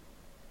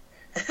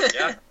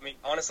 Yeah, I mean,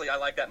 honestly, I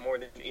like that more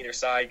than either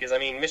side, because, I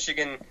mean,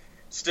 Michigan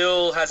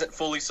still hasn't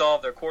fully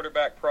solved their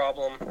quarterback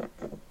problem,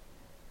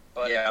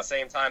 but at the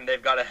same time,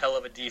 they've got a hell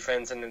of a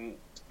defense, and then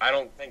I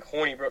don't think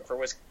Hornibrook for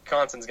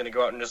Wisconsin's going to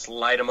go out and just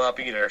light them up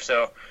either.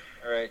 So,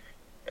 all right,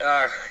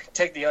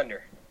 take the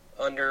under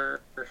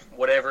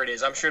whatever it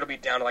is. I'm sure it'll be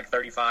down to like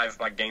 35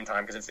 by game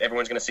time because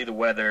everyone's going to see the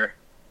weather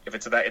if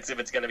it's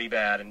going to be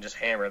bad and just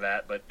hammer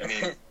that. But I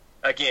mean,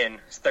 again,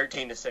 it's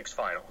 13-6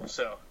 final.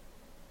 So,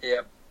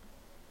 yep.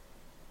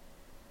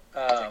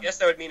 I guess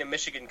that would mean a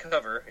Michigan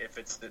cover if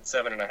it's at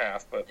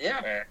 7.5. But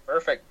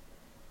perfect.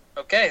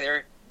 Okay,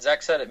 there.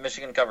 Zach said it.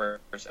 Michigan covers.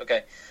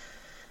 Okay.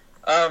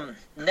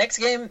 Next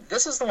game.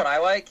 This is the one I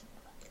like.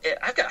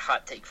 I've got a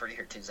hot take for you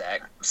here too,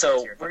 Zach.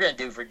 So we're gonna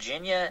do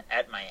Virginia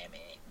at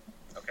Miami.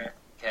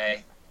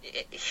 Okay.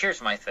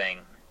 Here's my thing,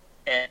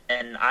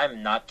 and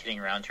I'm not kidding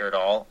around here at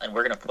all. And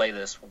we're gonna play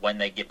this when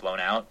they get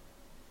blown out.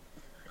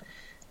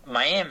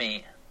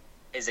 Miami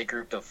is a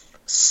group of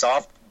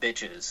soft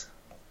bitches.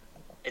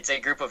 It's a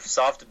group of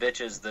soft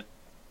bitches that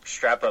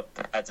strap up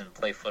pads and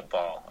play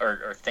football,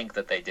 or think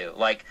that they do.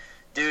 Like,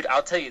 dude,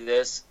 I'll tell you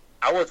this.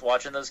 I was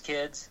watching those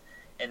kids,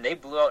 and they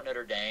blew out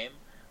Notre Dame.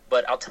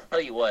 But I'll tell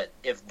you what,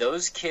 if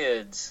those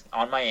kids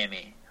on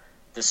Miami,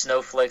 the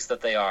snowflakes that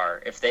they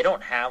are, if they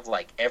don't have,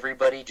 like,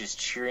 everybody just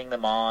cheering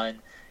them on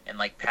and,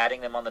 like,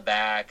 patting them on the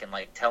back and,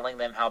 like, telling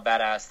them how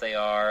badass they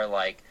are,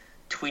 like,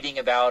 tweeting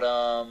about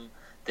them,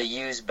 the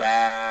U's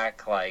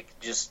back, like,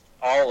 just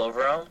all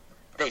over them,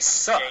 they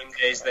suck. Game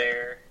day's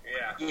there,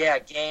 yeah. Yeah,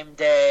 game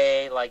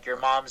day, like, your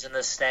mom's in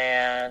the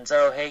stands,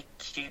 oh, hey,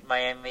 cute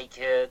Miami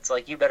kids,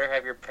 like, you better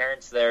have your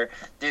parents there.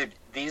 Dude,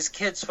 these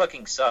kids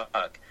fucking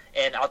suck.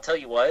 And I'll tell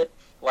you what,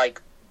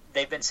 like,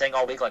 they've been saying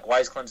all week, like,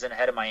 why is Clemson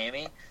ahead of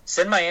Miami?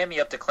 Send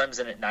Miami up to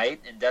Clemson at night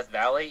in Death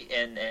Valley,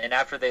 and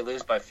after they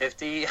lose by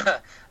 50,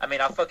 I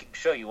mean, I'll fucking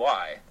show you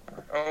why.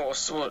 Oh,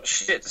 so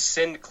shit,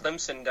 send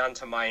Clemson down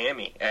to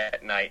Miami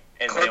at night,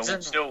 and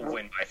they'll still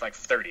win by, like,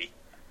 30.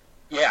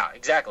 Yeah,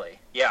 exactly.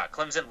 Yeah,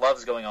 Clemson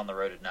loves going on the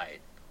road at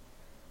night.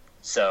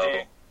 So...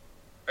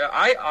 Dude,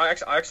 I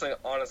actually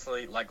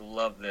honestly, like,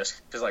 love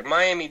this, because, like,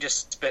 Miami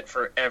just spent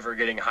forever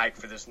getting hyped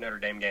for this Notre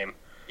Dame game.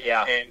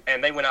 Yeah.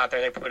 And they went out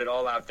there, they put it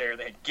all out there.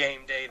 They had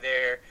game day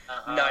there,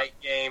 night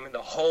game, and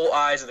all the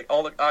eyes of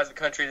the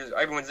country,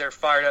 everyone's there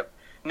fired up.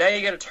 Now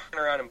you got to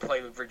turn around and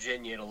play with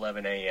Virginia at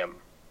 11 a.m.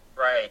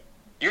 Right.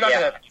 You're not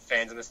going to have any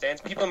fans in the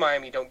stands. People in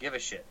Miami don't give a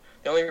shit.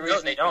 The only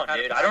reason they don't,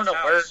 dude. I don't know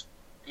where.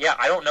 Yeah,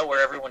 I don't know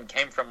where everyone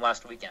came from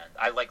last weekend.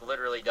 I, like,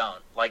 literally don't.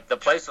 Like, the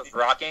place was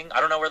rocking. I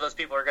don't know where those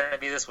people are going to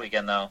be this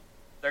weekend, though.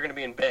 They're going to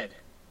be in bed.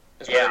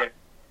 Yeah,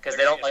 because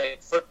they don't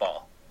like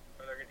football.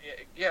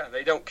 Yeah,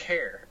 they don't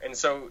care. And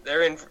so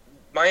they're in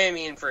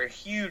Miami in for a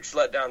huge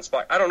letdown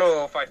spot. I don't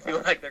know if I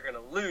feel like they're going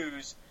to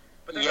lose,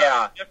 but they're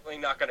definitely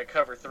not going to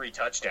cover 3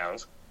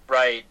 touchdowns.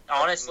 Right.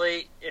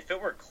 Honestly, if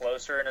it were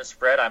closer in a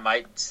spread, I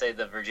might say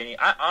the Virginia.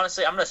 I'm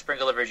going to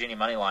sprinkle the Virginia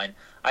money line.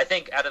 I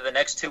think out of the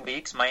next 2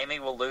 weeks, Miami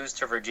will lose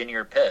to Virginia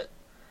or Pitt.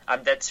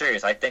 I'm dead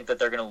serious. I think that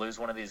they're going to lose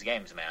one of these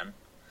games, man.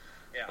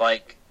 Yeah.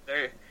 Like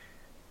they're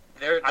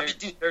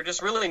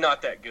just really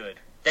not that good.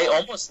 They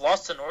almost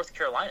lost to North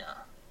Carolina.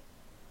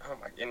 Oh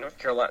my! In North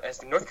Carolina,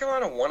 has North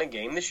Carolina won a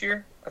game this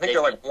year? I think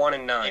they're like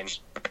 1-9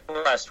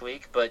 last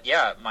week. But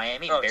yeah,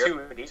 Miami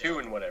barely beat two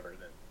and whatever.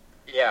 Then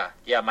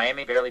yeah,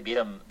 Miami barely beat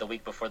them the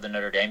week before the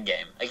Notre Dame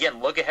game.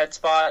 Again, look ahead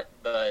spot,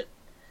 but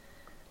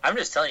I'm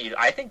just telling you,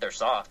 I think they're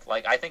soft.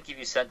 Like I think if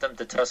you sent them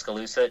to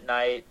Tuscaloosa at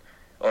night,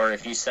 or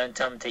if you sent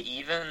them to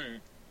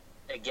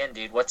again,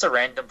 dude, what's a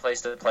random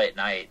place to play at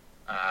night?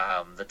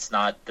 That's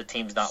not the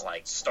team's not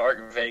like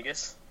Stark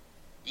Vegas.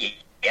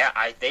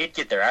 Yeah, they'd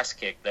get their ass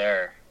kicked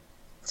there.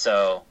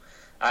 So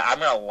I'm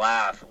gonna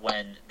laugh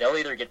when they'll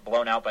either get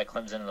blown out by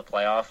Clemson in the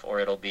playoff, or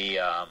it'll be.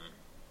 Well,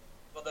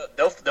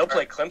 they'll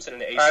play Clemson in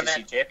the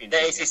ACC championship.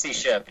 The ACC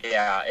ship,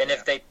 yeah. And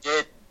if they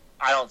did,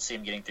 I don't see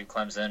them getting through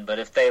Clemson. But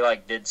if they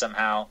did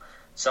somehow,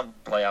 some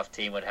playoff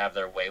team would have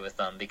their way with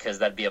them, because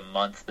that'd be a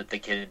month that the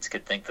kids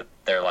could think that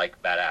they're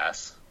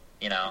badass.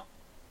 You know.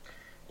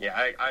 Yeah,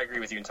 I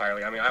agree with you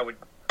entirely. I mean,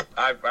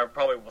 I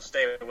probably will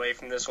stay away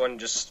from this one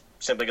just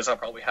simply because I'll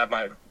probably have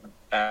my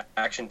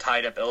action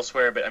tied up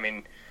elsewhere. But I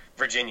mean,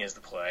 Virginia is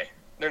the play.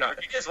 They're not.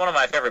 Virginia's one of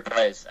my favorite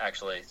plays,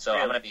 actually. So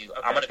really?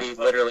 I'm gonna be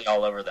literally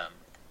all over them.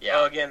 Yeah.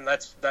 Well, again,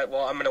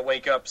 Well, I'm gonna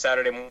wake up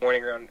Saturday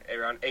morning around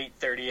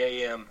 8:30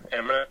 a.m.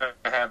 and I'm gonna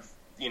have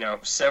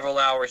several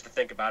hours to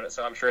think about it.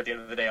 So I'm sure at the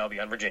end of the day I'll be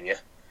on Virginia.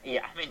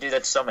 Yeah, I mean, dude,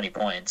 that's so many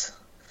points.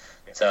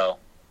 Yeah. So.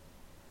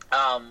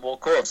 Well,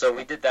 cool. So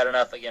we did that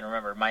enough. Again,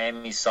 remember,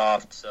 Miami's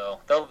soft,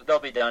 so they'll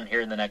be done here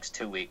in the next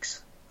 2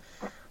 weeks.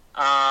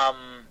 Who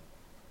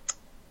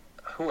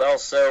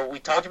else? So we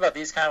talked about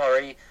these kind of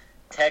already.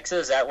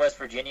 Texas at West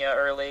Virginia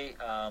early.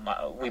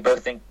 We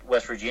both think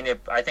West Virginia.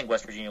 I think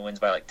West Virginia wins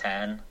by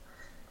 10.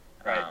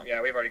 Right.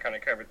 Yeah, we've already kind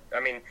of covered.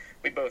 I mean,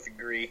 we both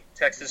agree.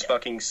 Texas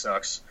fucking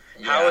sucks.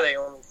 Yeah. How are they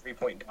only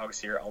 3-point dogs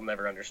here? I'll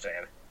never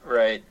understand.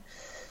 Right.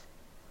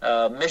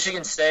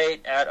 Michigan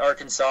State at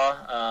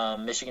Arkansas.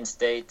 Michigan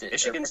State.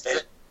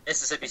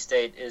 Mississippi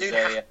State is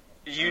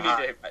You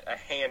need a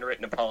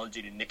handwritten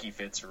apology to Nikki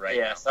Fitz now.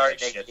 Yeah, sorry,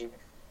 Nikki.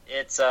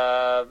 It's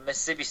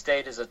Mississippi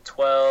State is a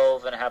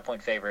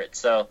 12.5-point favorite.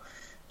 So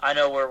I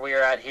know where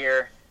we're at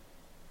here.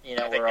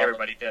 I think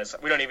everybody does.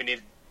 We don't even need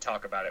to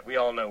talk about it. We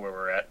all know where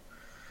we're at.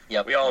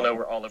 Yep. We all know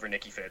we're all over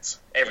Nikki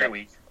Fitz every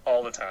week,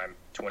 all the time,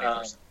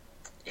 20%.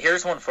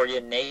 Here's one for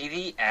you: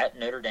 Navy at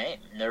Notre Dame.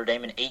 Notre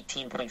Dame an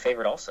 18-point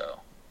favorite also.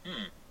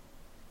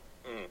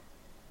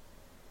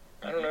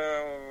 I don't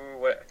know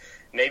what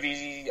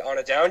Navy's on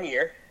a down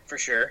year for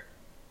sure.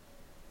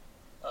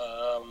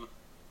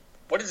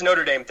 What is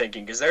Notre Dame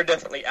thinking? Because they're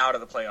definitely out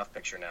of the playoff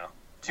picture now.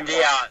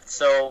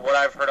 So what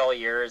I've heard all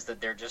year is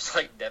that they're just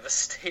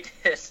devastated.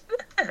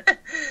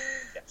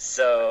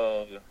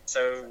 So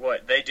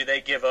what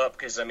they give up?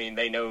 Because I mean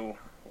they know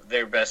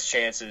their best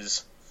chance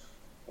is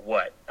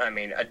what? I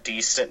mean a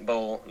decent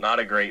bowl, not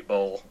a great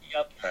bowl.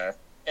 Yep.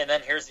 And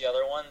then here's the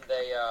other one.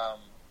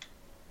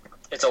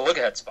 It's a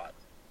look-ahead spot.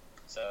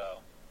 So,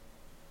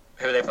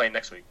 who are they playing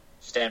next week?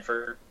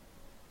 Stanford.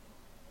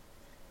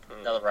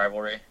 Another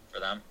rivalry for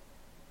them.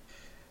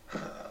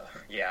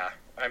 Yeah,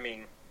 I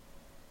mean,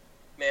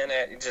 man,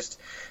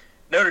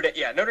 Notre Dame.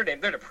 Yeah, Notre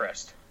Dame. They're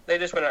depressed. They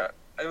just went out.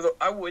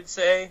 I would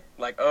say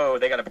they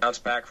got to bounce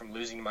back from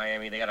losing to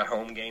Miami. They got a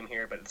home game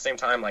here, but at the same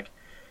time,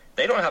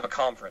 they don't have a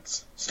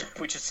conference,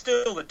 which is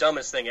still the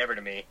dumbest thing ever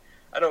to me.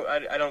 I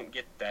don't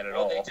get that at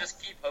all. They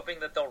just keep hoping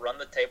that they'll run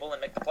the table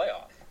and make the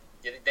playoff.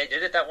 They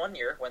did it that one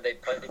year when they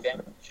played the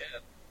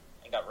championship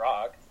and got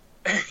rocked.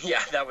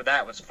 Yeah,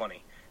 that was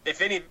funny.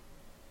 If anything,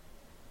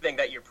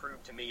 that year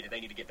proved to me that they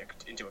need to get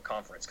into a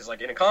conference. Because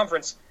in a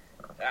conference,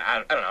 I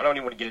don't know. I don't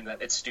even want to get into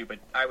that. It's stupid.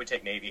 I would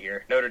take Navy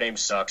here. Notre Dame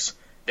sucks.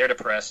 They're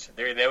depressed.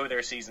 They know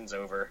their season's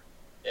over,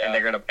 and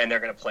they're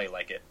gonna play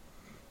like it.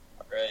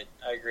 Right,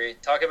 I agree.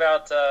 Talk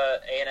about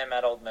A&M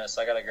at Ole Miss.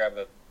 I gotta grab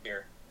a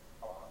beer.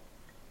 All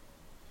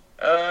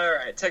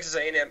right, Texas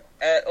A&M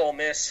at Ole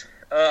Miss.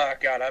 Oh,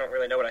 God, I don't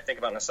really know what I think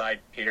about on the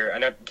side here. I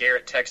know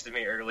Garrett texted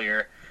me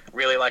earlier,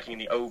 really liking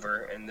the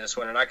over in this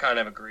one, and I kind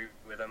of agree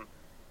with him.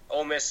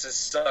 Ole Miss has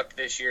sucked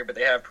this year, but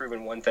they have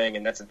proven one thing,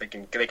 and that's that they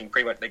can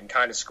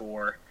kind of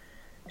score.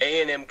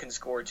 A&M can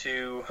score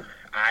too.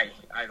 I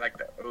like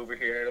the over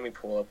here. Let me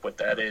pull up what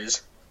that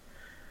is.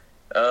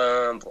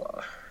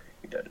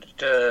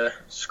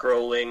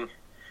 Scrolling.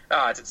 It's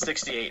at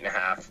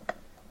 68.5.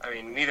 I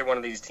mean, neither one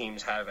of these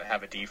teams have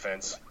a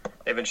defense.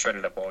 They've been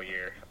shredded up all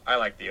year. I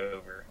like the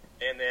over.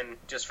 And then,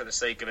 just for the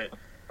sake of it,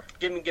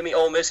 give me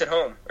Ole Miss at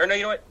home. Or no,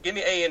 you know what? Give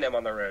me A&M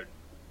on the road.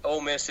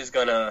 Ole Miss is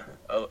gonna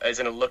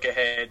look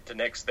ahead to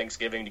next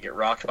Thanksgiving to get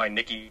rocked by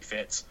Nikki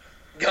Fitz.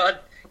 God,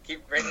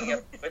 quit bringing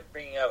up.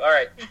 All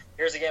right,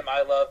 here's a game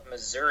I love: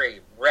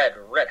 Missouri, red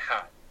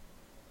hot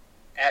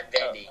at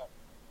Vandy,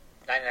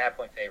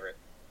 9.5-point favorite.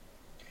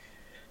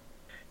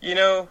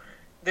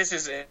 This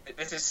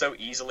is so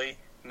easily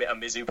a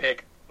Mizzou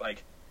pick.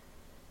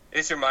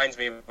 This reminds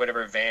me of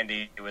whenever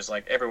Vandy, it was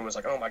like, everyone was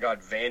like, oh my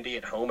god, Vandy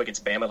at home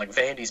against Bama. Like,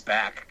 Vandy's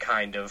back,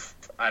 kind of.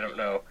 I don't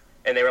know.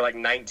 And they were like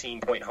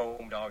 19-point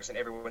home dogs, and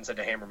everyone said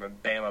to Hammerman,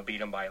 Bama beat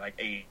them by like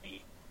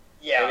 80.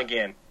 Yeah. And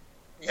again,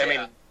 I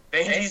mean,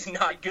 Vandy's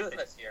not good.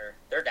 This year.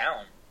 They're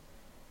down.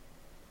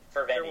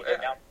 For Vandy. They're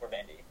down for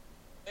Vandy.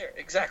 There,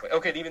 exactly.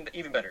 Okay,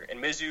 even better.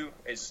 And Mizzou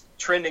is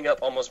trending up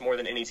almost more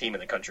than any team in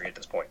the country at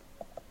this point.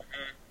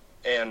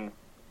 Mm-hmm. And,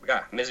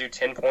 yeah, Mizzou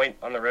 10-point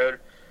on the road.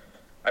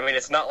 I mean,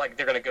 it's not like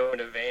they're going to go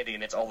into Vandy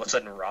and it's all of a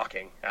sudden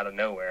rocking out of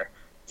nowhere.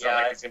 It's not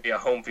like it's going to be a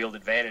home field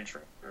advantage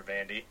for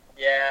Vandy.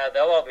 Yeah,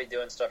 they'll all be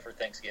doing stuff for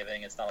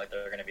Thanksgiving. It's not like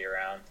they're going to be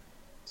around.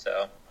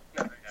 So.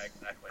 No, yeah,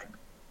 exactly.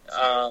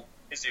 So,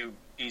 Mizzou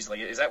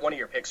easily. Is that one of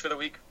your picks for the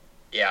week?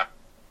 Yeah.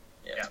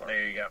 Yeah,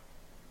 there you go.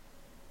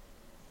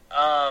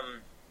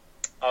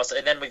 Also,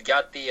 and then we've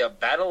got the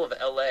Battle of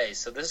LA.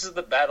 So this is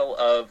the battle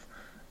of,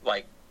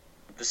 like,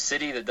 the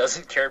city that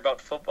doesn't care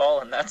about football,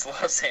 and that's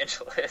Los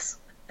Angeles.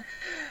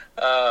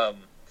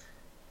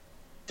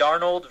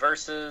 Darnold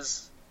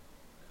versus,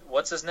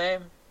 what's his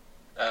name?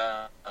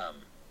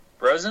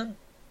 Rosen?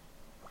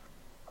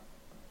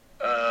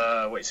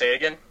 Wait, say it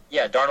again?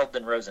 Yeah, Darnold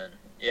and Rosen.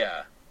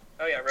 Yeah.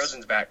 Oh yeah,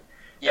 Rosen's back.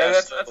 Yeah,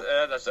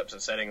 that's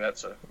upsetting.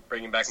 That's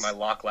bringing back my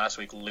lock last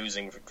week,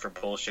 losing for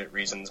bullshit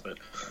reasons. But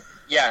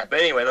yeah, but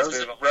anyway,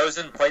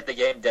 Rosen played the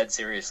game dead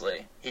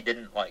seriously. He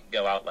didn't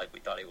go out like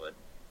we thought he would.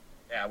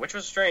 Yeah, which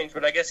was strange.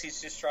 But I guess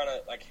he's just trying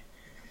to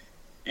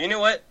you know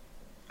what?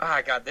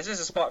 Ah, God, this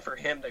is a spot for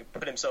him to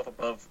put himself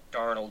above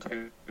Darnold,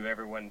 who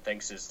everyone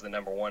thinks is the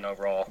number one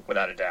overall,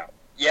 without a doubt.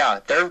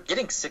 Yeah, they're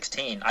getting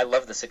 16. I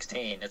love the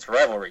 16. It's a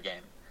rivalry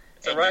game.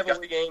 It's a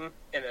rivalry game,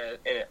 and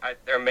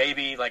there may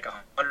be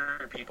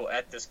 100 people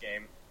at this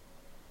game,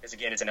 because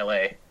again, it's in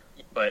LA.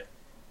 But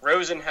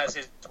Rosen has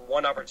his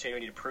one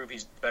opportunity to prove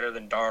he's better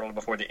than Darnold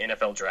before the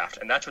NFL draft,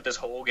 and that's what this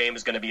whole game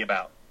is going to be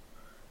about.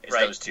 Is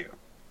those two.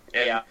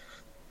 And yeah.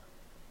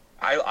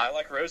 I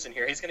like Rosen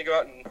here. He's going to go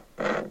out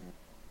and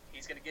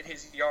he's going to get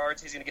his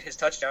yards. He's going to get his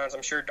touchdowns.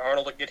 I'm sure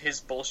Darnold will get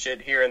his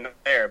bullshit here and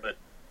there, but.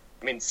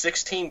 I mean,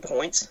 16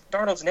 points.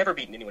 Darnold's never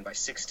beaten anyone by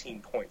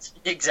 16 points.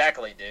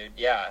 Exactly, dude.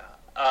 Yeah.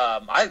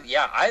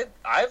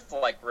 I've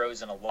liked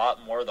Rosen a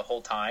lot more the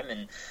whole time,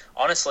 and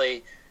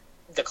honestly,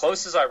 the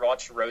closest I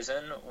watched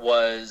Rosen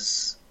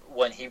was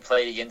when he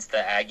played against the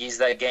Aggies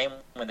that game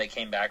when they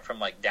came back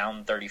from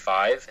down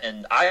 35,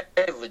 and I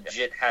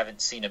legit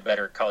haven't seen a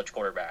better college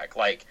quarterback.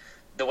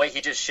 The way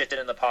he just shifted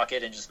in the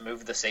pocket and just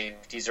moved the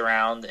safeties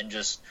around and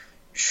just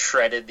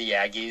shredded the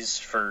Aggies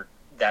for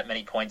that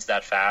many points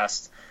that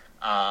fast.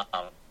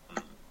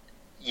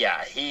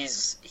 Yeah,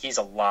 he's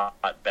a lot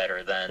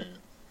better than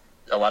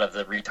a lot of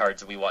the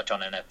retards we watch on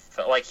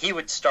NFL. He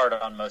would start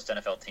on most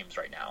NFL teams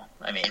right now.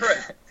 I mean,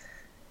 correct.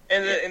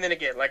 And then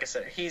again, like I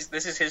said,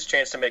 this is his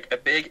chance to make a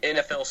big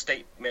NFL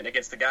statement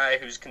against the guy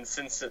who's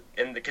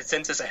the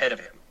consensus ahead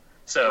of him.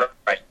 So,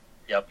 right.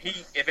 Yep.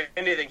 If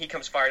anything, he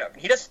comes fired up.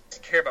 He doesn't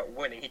care about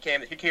winning. He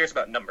cares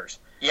about numbers.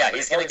 Yeah,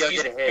 he's going to go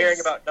get his. Caring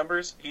about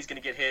numbers, he's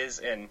going to get his.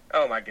 And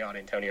oh my God,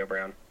 Antonio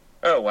Brown.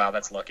 Oh wow,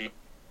 that's lucky.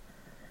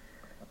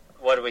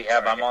 What do we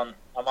have? I'm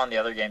on the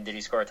other game. Did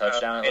he score a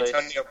touchdown at least?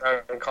 Antonio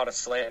Brown caught a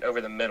slant over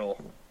the middle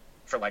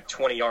for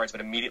 20 yards, but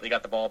immediately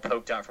got the ball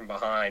poked out from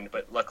behind.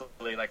 But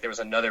luckily, there was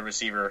another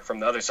receiver from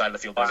the other side of the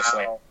field on the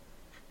slant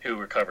who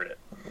recovered it.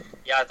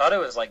 Yeah, I thought it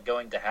was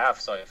going to half,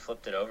 so I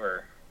flipped it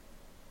over.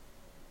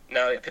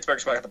 No,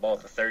 Pittsburgh's got the ball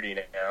at the 30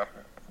 now.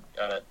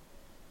 Got it.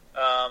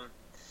 All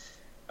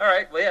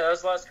right. Well, yeah, that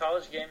was the last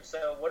college game.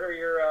 So, what are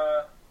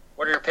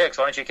your picks?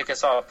 Why don't you kick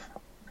us off?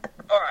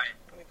 All right,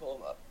 let me pull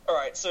them up. All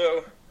right,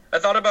 so. I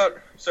thought about,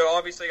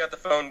 obviously I got the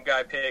phone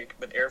guy pick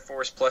with Air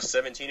Force plus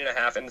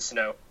 17.5 in the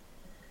snow.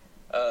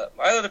 My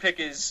other pick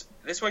is,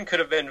 this one could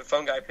have been a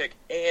phone guy pick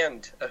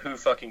and a who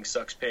fucking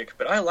sucks pick,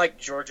 but I like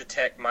Georgia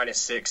Tech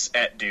 -6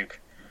 at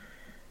Duke.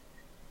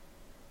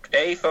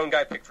 A, phone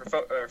guy pick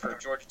for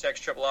Georgia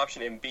Tech's triple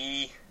option, and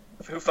B,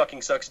 who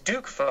fucking sucks?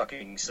 Duke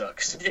fucking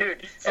sucks.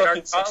 Dude,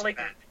 and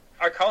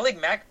our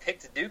colleague Mac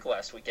picked Duke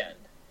last weekend.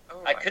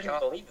 Oh I couldn't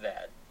believe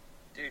that.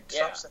 Dude,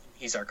 stop saying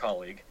he's our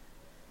colleague.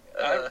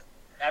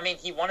 I mean,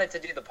 he wanted to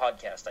do the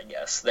podcast, I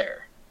guess,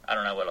 there. I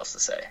don't know what else to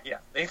say. Yeah,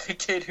 the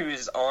kid who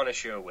is on a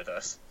show with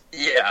us.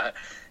 Yeah.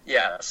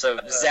 So,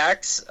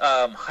 Zach's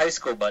high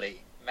school buddy,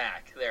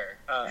 Mac, there.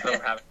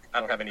 I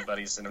don't have any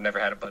buddies, and I've never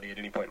had a buddy at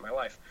any point in my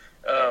life.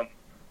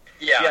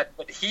 Yeah,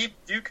 but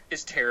Duke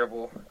is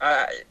terrible.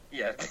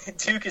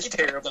 Duke is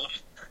terrible.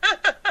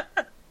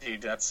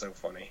 Dude, that's so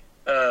funny.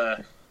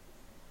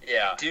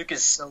 Yeah. Duke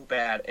is so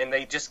bad, and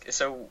they just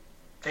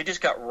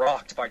got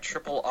rocked by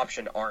triple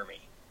option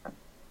Army.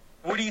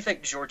 What do you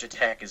think Georgia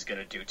Tech is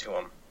going to do to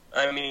them?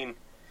 I mean,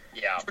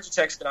 Georgia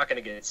Tech's not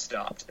going to get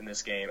stopped in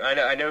this game.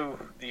 I know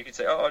that you could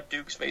say, oh,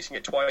 Duke's facing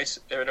it twice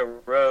in a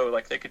row,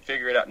 they could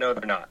figure it out. No,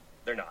 they're not.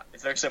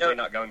 They're simply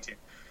not going to.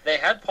 They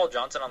had Paul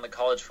Johnson on the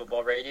college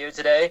football radio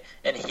today,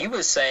 and he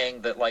was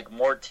saying that,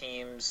 more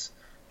teams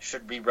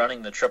should be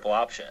running the triple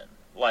option,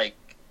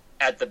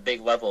 at the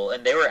big level.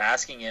 And they were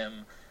asking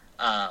him,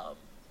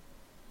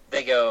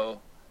 they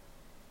go,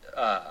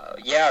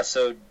 yeah,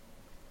 so,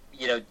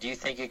 do you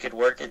think it could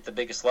work at the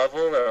biggest level?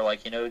 Or,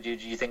 like, do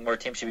you think more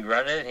teams should be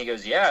running it? And he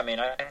goes, yeah, I mean,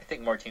 I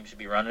think more teams should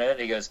be running it.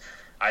 He goes,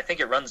 I think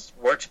it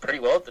works pretty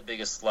well at the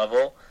biggest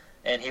level.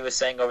 And he was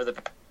saying over the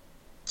past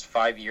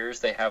 5 years,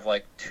 they have,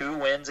 like, 2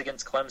 wins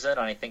against Clemson, and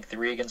I think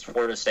 3 against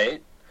Florida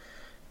State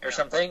or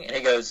something. And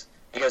he goes,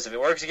 if it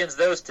works against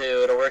those 2,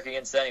 it'll work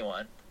against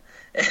anyone.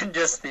 And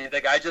just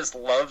the guy just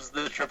loves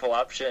the triple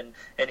option,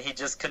 and he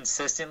just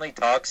consistently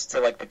talks to,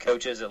 like, the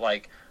coaches at,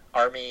 like,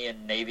 Army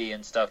and Navy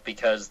and stuff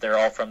because they're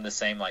all from the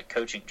same, like,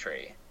 coaching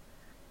tree.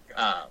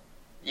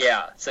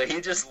 Yeah, so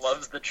he just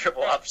loves the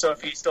triple option. So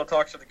if he still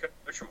talks to the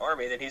coach from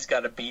Army, then he's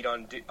got a beat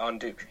on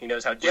Duke. He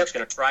knows how Duke's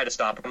going to try to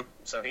stop him,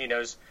 so he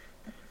knows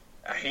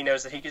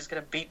that he's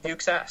going to beat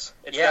Duke's ass.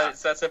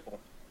 It's that simple.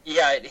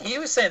 Yeah, he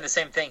was saying the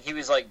same thing. He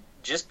was like,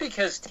 just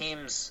because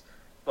teams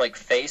like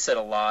face it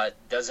a lot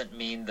doesn't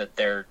mean that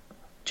they're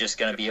just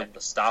going to be able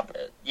to stop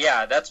it.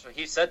 Yeah, that's what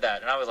he said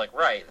that, and I was like,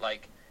 right.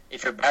 Like,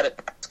 if you're bad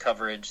at pass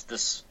coverage,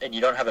 and you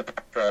don't have a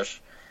pass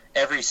rush,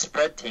 every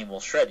spread team will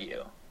shred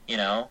you.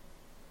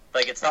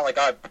 Like, it's not like,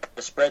 I put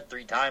the spread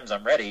 3 times,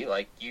 I'm ready.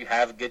 Like, you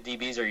have good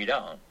DBs or you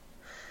don't.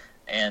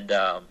 And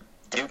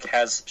Duke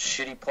has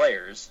shitty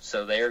players,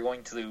 so they are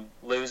going to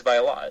lose by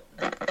a lot.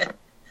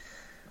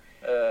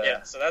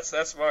 Yeah, so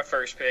that's my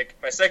first pick.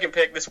 My second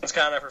pick, this one's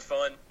kind of for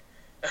fun.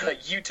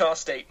 Utah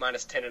State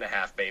minus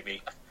 10.5,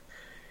 baby.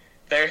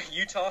 They're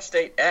Utah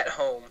State at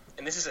home,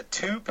 and this is a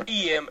 2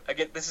 p.m.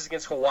 This is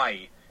against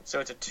Hawaii, so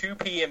it's a 2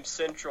 p.m.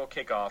 Central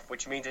kickoff,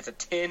 which means it's a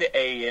 10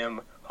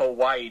 a.m.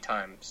 Hawaii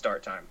time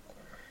start time.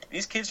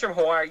 These kids from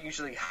Hawaii are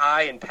usually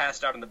high and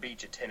passed out on the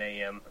beach at 10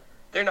 a.m.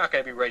 They're not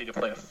going to be ready to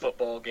play a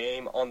football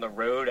game on the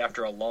road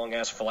after a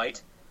long-ass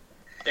flight.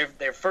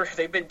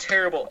 They've been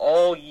terrible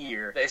all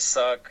year. They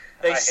suck.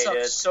 They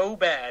suck so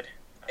bad.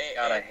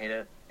 God, I hate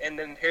it. And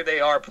then here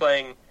they are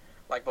playing,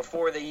 like,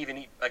 before they even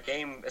eat a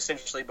game,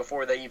 essentially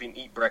before they even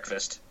eat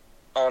breakfast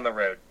on the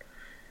road.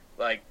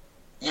 Like,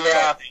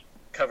 yeah,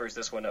 covers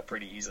this one up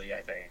pretty easily,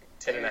 I think.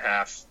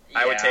 10.5. Yeah.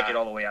 I would take it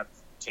all the way out to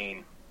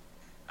 15.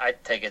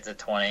 I'd take it to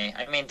 20.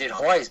 I mean, dude,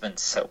 Hawaii's been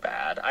so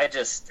bad.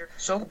 They're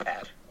so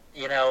bad.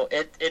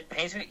 It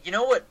pains me. You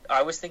know what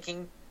I was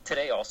thinking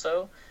today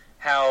also?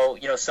 How,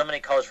 so many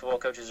college football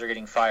coaches are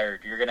getting fired.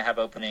 You're going to have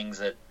openings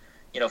at,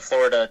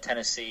 Florida,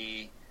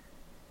 Tennessee,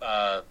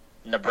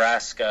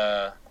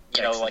 Nebraska,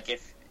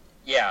 Texas.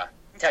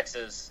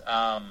 Texas,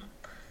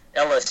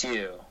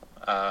 LSU,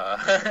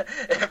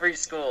 every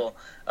school,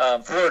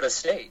 Florida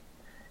State.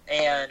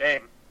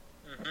 And,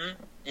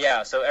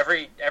 yeah, so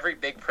every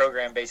big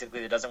program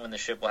basically that doesn't win the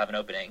ship will have an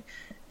opening.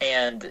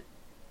 And,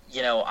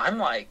 I'm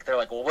like, they're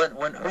like, well,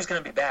 who's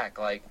going to be back?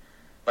 Like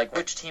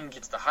which team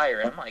gets the hire?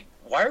 And I'm like,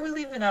 why are we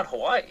leaving out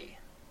Hawaii?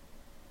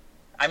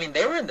 I mean,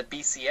 they were in the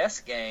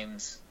BCS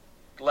games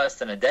less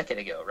than a decade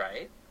ago,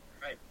 right?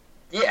 Right.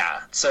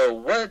 Yeah. So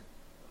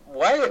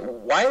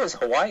why was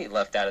Hawaii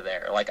left out of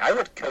there? Like, I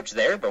would coach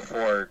there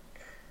before.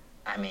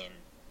 I mean,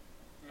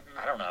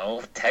 I don't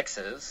know,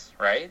 Texas,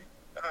 right?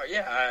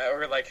 Yeah. I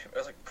was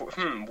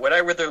like, would I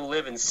rather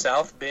live in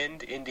South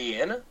Bend,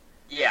 Indiana?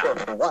 Yeah. Or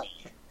Hawaii?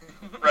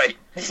 Right.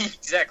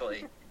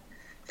 Exactly.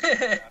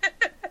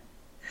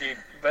 Dude,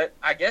 but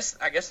I guess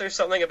there's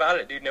something about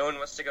it, dude. No one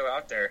wants to go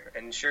out there,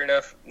 and sure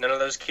enough, none of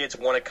those kids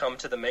want to come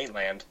to the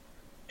mainland,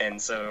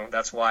 and so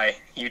that's why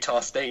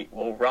Utah State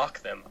will rock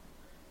them.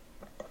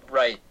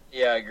 Right.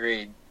 Yeah,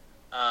 agreed.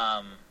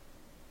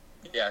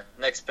 Yeah.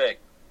 Next pick.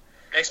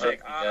 I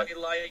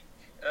like,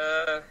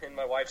 and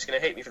my wife's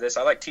gonna hate me for this.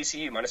 I like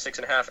TCU minus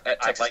 6.5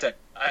 at Texas Tech.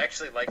 I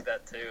actually like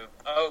that too.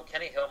 Oh,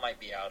 Kenny Hill might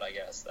be out. I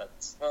guess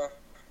that's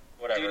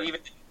whatever. Dude,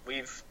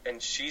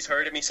 and she's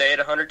heard me say it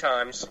 100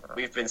 times.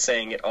 We've been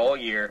saying it all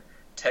year.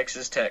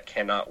 Texas Tech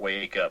cannot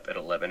wake up at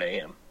 11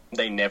 a.m.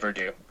 They never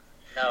do.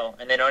 No,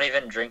 and they don't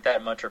even drink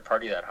that much or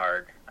party that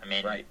hard. I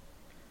mean, right?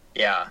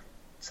 Yeah.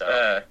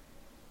 So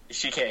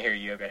she can't hear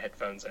you. I've got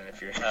headphones on.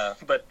 If you're,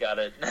 but got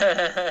it.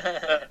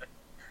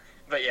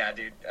 But yeah,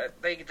 dude,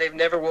 they've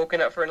never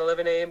woken up for an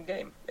 11 a.m.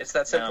 game. It's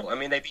that simple. No. I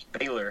mean, they beat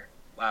Baylor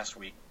last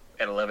week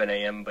at 11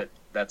 a.m., but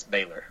that's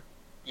Baylor.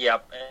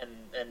 Yep,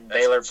 and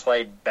Baylor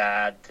played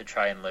bad to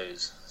try and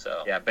lose.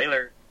 So yeah,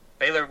 Baylor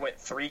went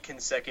 3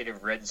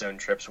 consecutive red zone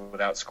trips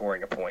without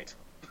scoring a point.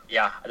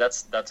 Yeah,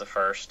 that's a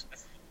first.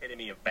 That's the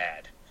epitome of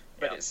bad.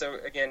 But Yeah. So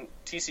again,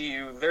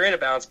 TCU, they're in a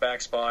bounce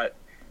back spot.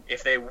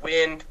 If they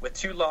win with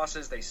 2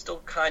 losses, they still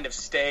kind of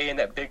stay in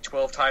that Big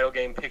 12 title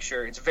game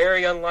picture. It's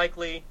very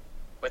unlikely,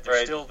 but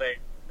they're still there.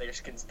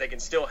 They can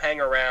still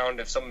hang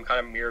around if some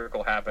kind of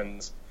miracle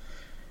happens.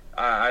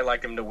 I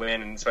like them to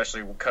win, and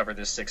especially we'll cover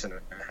this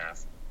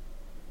 6.5.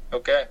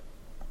 Okay.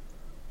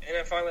 And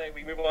then finally,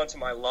 we move on to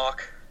my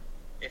lock.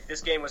 If this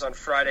game was on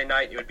Friday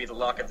night, it would be the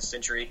lock of the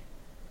century.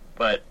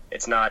 But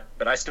it's not.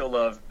 But I still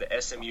love the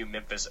SMU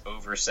Memphis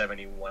over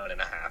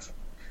 71.5.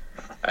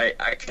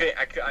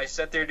 I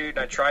sat there, dude, and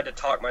I tried to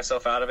talk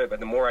myself out of it, but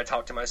the more I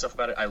talked to myself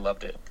about it, I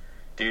loved it.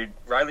 Dude,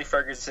 Riley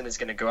Ferguson is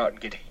going to go out and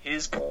get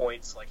his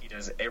points like he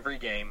does every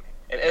game.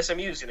 And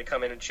SMU is going to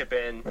come in and chip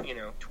in,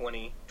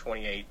 20,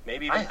 28,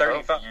 maybe even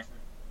 35.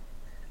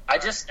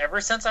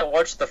 ever since I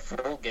watched the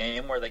full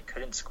game where they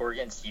couldn't score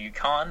against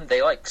UConn,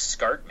 they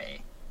scarred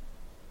me.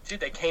 Dude,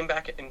 they came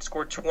back and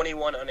scored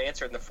 21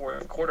 unanswered in the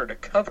fourth quarter to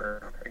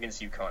cover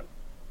against UConn.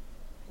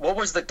 What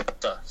was the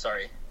Tulsa?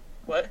 Sorry.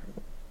 What?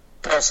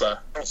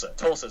 Tulsa.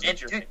 Tulsa's And,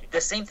 dude,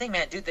 the same thing,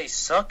 man. Dude, they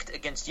sucked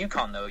against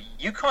UConn, though.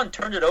 UConn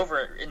turned it over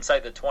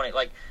inside the 20.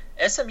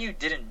 SMU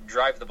didn't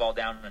drive the ball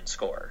down and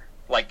score.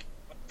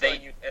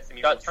 SMU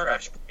got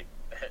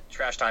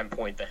trash time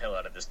point the hell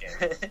out of this game.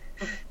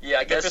 Yeah,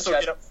 I guess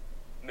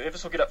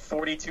Memphis will get up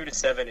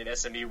 42-7, and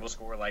SMU will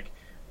score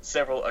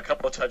a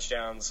couple of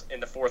touchdowns in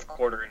the fourth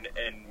quarter,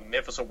 and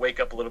Memphis will wake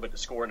up a little bit to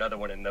score another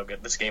one, and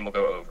this game will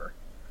go over.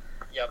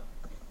 Yep.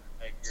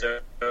 So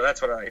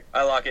that's what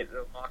I lock it.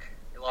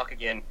 Lock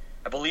again.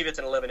 I believe it's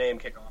an 11 a.m.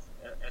 kickoff.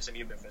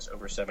 SMU Memphis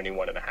over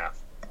 71.5.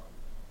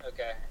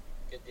 Okay,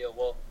 good deal.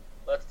 Well,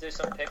 let's do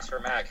some picks for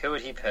Mac. Who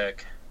would he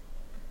pick?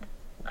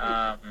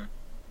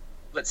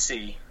 Let's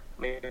see.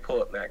 Let me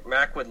pull up Mac.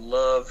 Mac would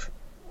love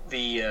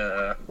he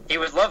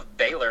would love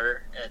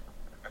Baylor at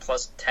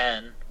plus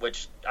 10,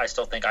 which I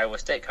still think Iowa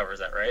State covers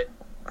that, right?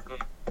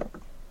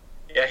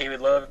 Yeah, he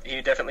would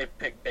definitely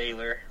pick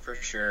Baylor for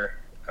sure.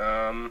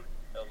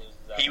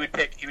 He would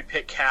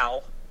pick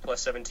Cal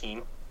plus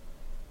 17.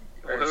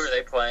 Well, who are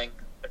they playing?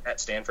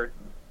 At Stanford.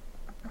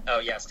 Oh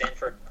yeah,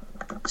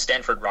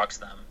 Stanford rocks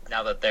them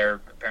now that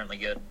they're apparently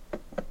good.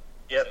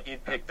 Yep,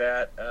 he'd pick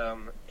that.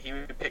 He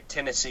would pick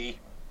Tennessee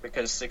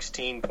because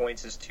 16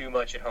 points is too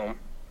much at home.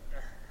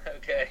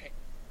 Okay.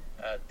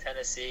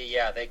 Tennessee,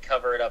 yeah, they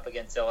cover it up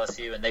against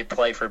LSU, and they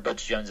play for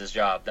Butch Jones's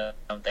job,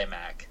 don't they,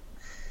 Mac?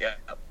 Yeah.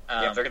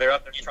 They're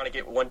out there trying to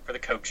get one for the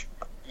coach.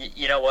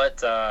 You know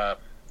what?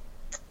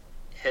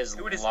 His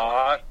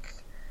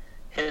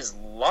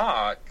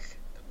lock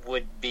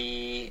would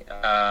be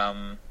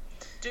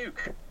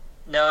Duke.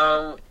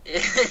 No,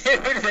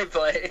 who do they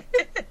play?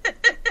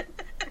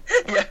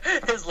 Yeah,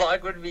 his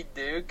lock would be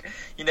Duke.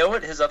 You know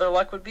what? His other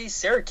lock would be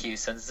Syracuse,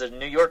 since it's a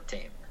New York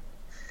team.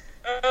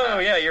 Oh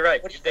yeah, you're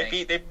right.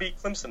 They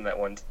beat Clemson that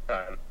one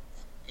time.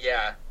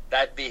 Yeah,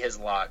 that'd be his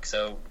lock.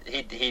 So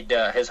he'd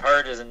his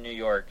heart is in New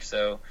York.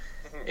 So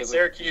it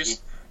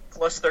Syracuse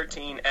plus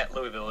 13 at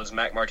Louisville is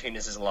Mac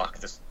Martinez's lock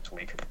this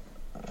week.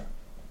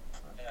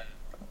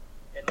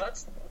 And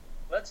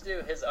let's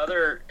do his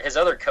other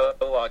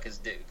co-lock is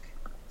Duke.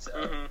 So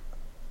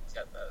he's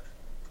got both.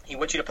 He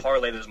wants you to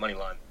parlay those money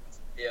lines.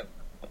 Yep.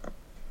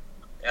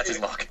 That's his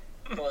lock.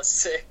 Plus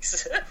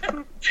 6.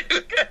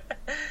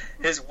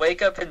 His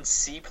wake up and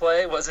C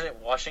play, wasn't it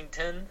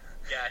Washington?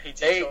 Yeah, he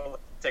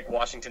take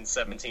Washington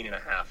 17.5.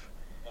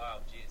 Wow,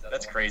 jeez,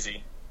 that's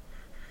crazy.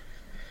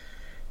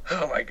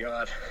 Oh my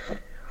god.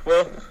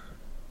 Well,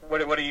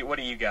 what do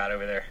you got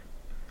over there?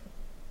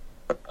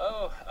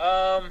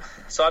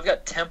 So I've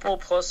got Temple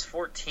plus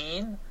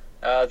 14.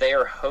 They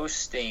are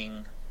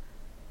hosting.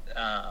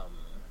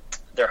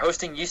 They're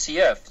hosting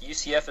UCF.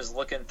 UCF is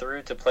looking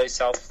through to play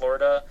South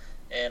Florida,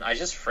 and I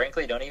just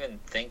frankly don't even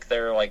think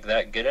they're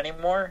that good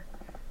anymore.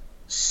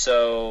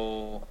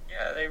 So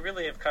yeah, they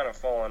really have kind of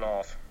fallen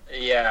off.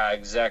 Yeah,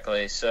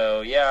 exactly.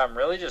 So yeah, I'm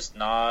really just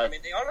not. I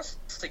mean, they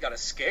honestly got a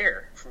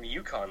scare from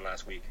UConn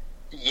last week.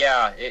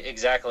 Yeah,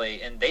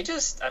 exactly. And they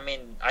just, I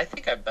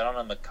think I've bet on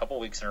them a couple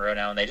weeks in a row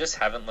now, and they just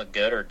haven't looked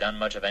good or done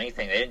much of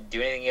anything. They didn't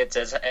do anything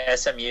against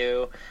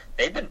SMU.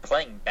 They've been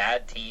playing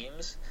bad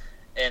teams.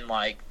 And,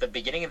 the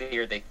beginning of the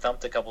year, they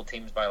thumped a couple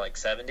teams by,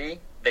 70.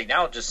 They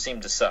now just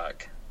seem to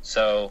suck.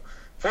 So,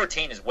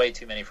 14 is way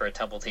too many for a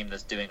Temple team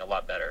that's doing a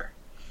lot better.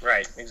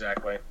 Right,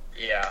 exactly.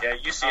 Yeah. Yeah,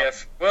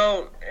 UCF.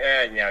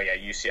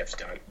 UCF's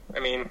done.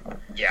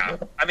 Yeah.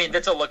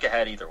 That's a look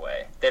ahead either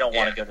way. They don't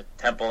want to go to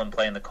Temple and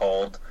play in the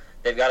cold.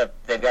 They've got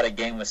a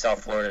game with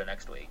South Florida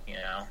next week,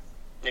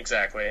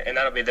 Exactly, and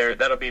that'll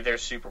be their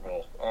Super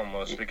Bowl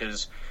almost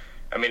because,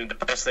 the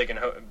best they can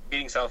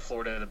beating South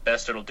Florida, the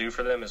best it'll do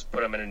for them is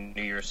put them in a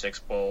New Year's Six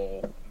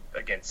bowl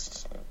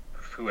against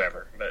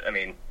whoever. But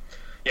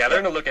they're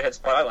in a look ahead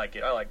spot. I like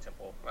it. I like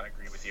Temple. I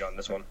agree with you on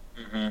this one.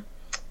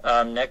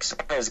 Mm-hmm.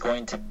 Next is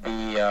going to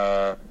be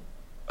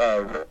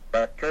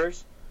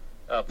Rutgers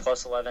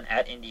plus 11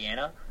 at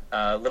Indiana.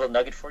 Little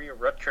nugget for you: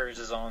 Rutgers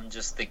is on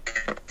just the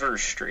cover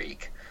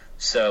streak.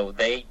 So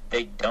they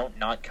don't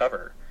not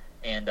cover,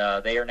 and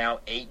they are now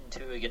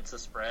 8-2 against the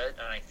spread.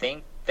 And I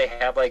think they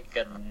had a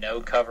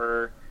no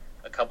cover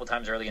a couple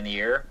times early in the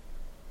year,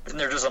 and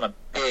they're just on a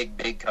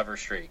big cover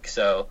streak.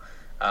 So,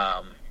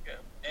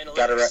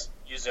 analytics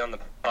usually on the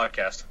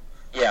podcast.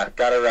 Yeah,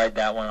 gotta ride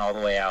that one all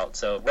the way out.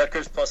 So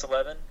Rutgers plus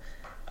 11.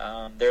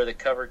 They're the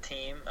cover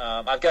team.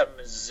 I've got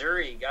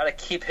Missouri. Gotta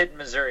keep hitting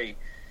Missouri.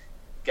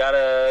 Got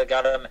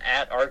them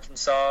at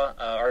Arkansas.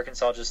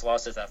 Arkansas just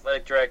lost its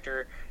athletic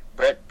director.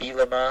 Brett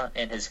Bielema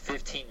and his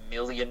 $15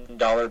 million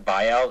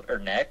buyout are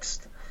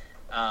next.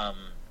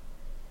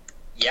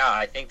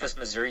 I think this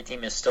Missouri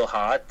team is still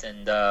hot,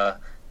 and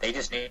they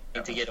just need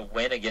to get a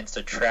win against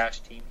a trash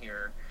team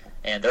here,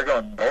 and they're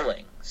going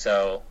bowling.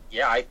 So,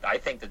 I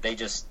think that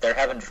they're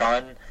having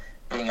fun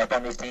beating up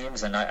on these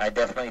teams, and I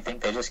definitely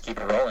think they just keep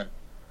it rolling.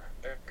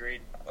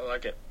 Agreed. I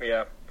like it.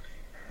 Yeah.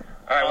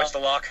 All right, what's the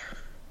lock?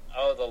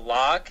 Oh, the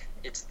lock.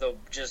 It's the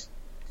just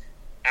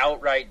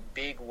outright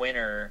big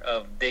winner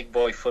of big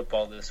boy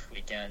football this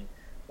weekend.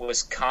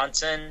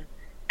 Wisconsin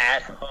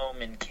at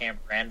home in Camp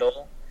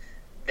Randall.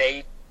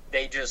 They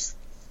just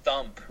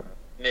thump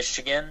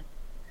Michigan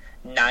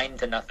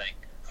 9-0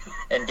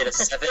 and get a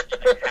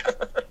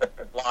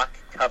 7.5 lock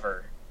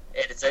cover.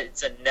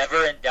 It's a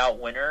never in doubt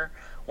winner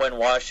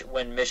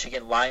when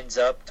Michigan lines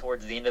up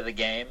towards the end of the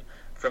game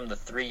from the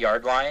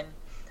 3-yard line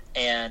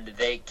and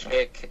they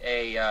kick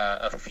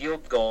a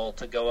field goal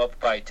to go up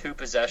by 2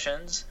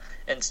 possessions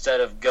instead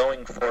of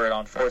going for it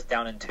on 4th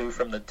down and 2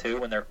 from the 2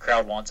 when their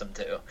crowd wants them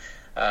to.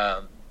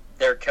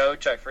 Their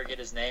coach, I forget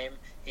his name,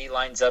 he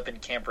lines up in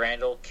Camp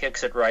Randall,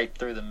 kicks it right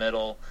through the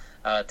middle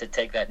to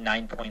take that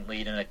 9-point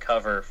lead in a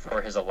cover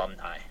for his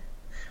alumni.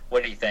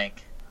 What do you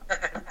think?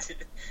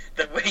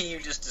 The way you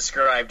just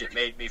described it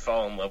made me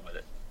fall in love with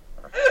it.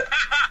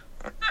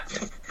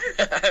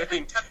 I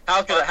mean,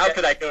 how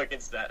could I go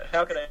against that?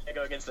 How could I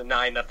go against a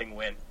 9-0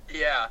 win?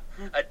 Yeah,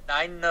 a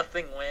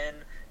 9-0 win,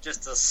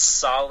 just a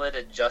solid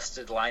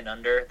adjusted line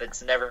under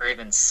that's never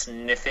even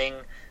sniffing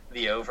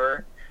the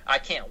over. I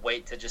can't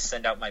wait to just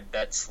send out my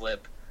bet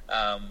slip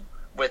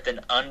with an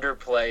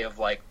underplay of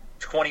like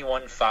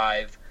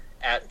 21-5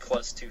 at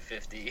plus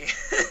 250.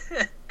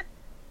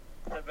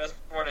 The best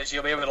part is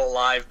you'll be able to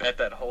live bet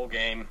that whole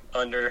game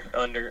under.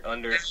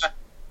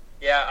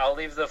 Yeah, I'll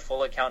leave the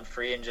full account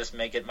free and just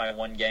make it my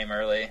one game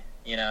early,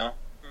 you know?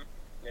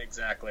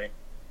 Exactly.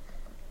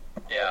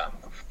 Yeah.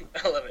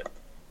 I love it.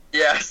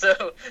 Yeah,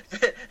 so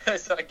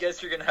I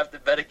guess you're going to have to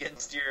bet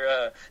against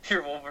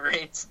your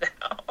Wolverines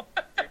now.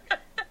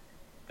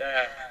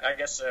 I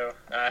guess so.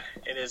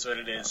 It is what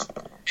it is.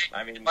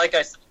 I mean, like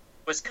I said,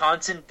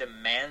 Wisconsin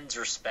demands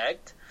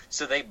respect,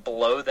 so they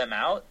blow them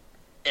out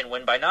and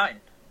win by 9.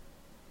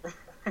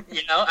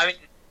 You know, I mean,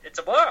 it's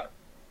a blowout.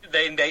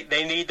 They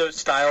need those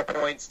style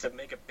points to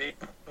make a big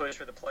push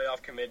for the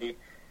playoff committee.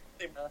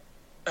 They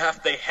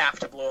have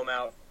to blow them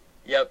out.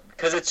 Yep,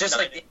 because it's just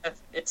like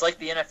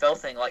the NFL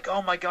thing. Like,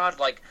 oh my God,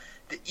 like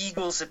the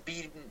Eagles have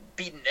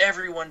beaten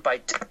everyone by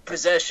 2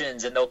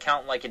 possessions, and they'll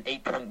count like an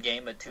 8-point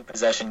game, a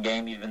 2-possession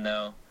game, even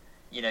though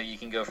you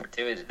can go for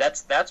 2.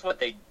 That's what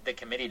the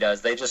committee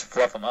does. They just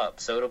fluff them up.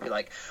 So it'll be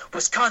like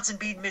Wisconsin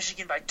beat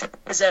Michigan by 2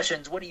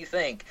 possessions. What do you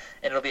think?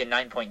 And it'll be a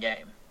 9-point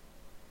game.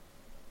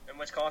 And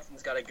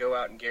Wisconsin's got to go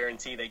out and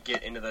guarantee they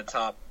get into the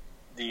top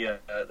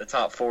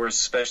 4s,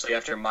 especially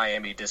after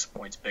Miami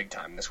disappoints big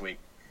time this week.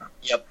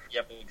 Yep,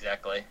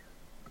 exactly.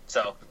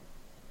 So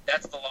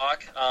that's the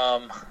lock.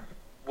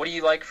 What do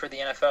you like for the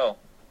NFL?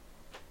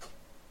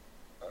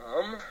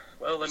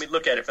 Well, let me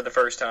look at it for the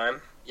first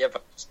time. Yep, I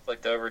just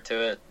clicked over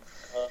to it.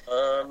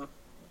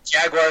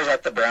 Jaguars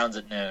at the Browns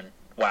at noon.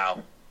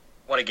 Wow,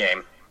 what a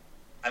game!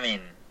 I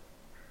mean,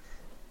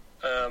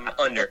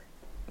 under.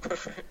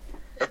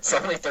 It's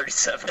only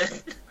 37.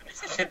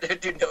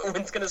 Dude, no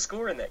one's going to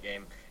score in that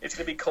game. It's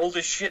going to be cold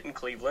as shit in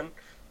Cleveland.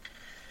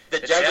 The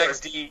Jaguars,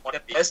 the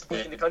best team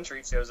in the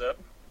country, shows up.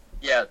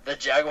 Yeah, the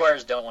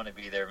Jaguars don't want to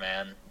be there,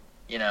 man.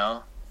 You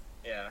know?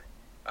 Yeah.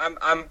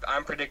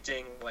 I'm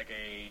predicting like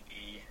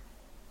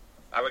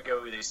I would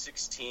go with a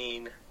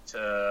 16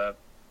 to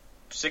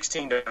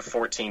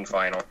 14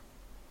 final.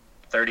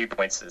 30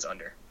 points is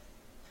under.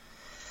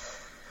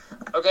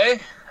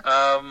 Okay.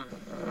 I'm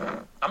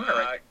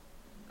gonna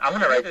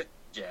write the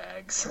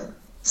Jags.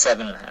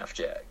 7.5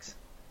 Jags.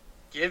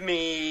 Give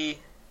me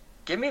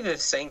the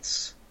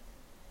Saints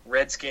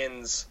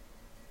Redskins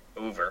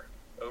over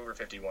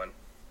 51.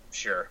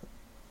 Sure.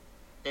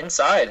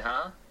 Inside,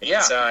 huh?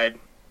 Inside.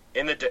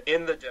 In the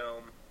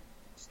dome.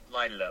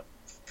 Light it up.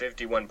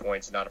 51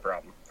 points, not a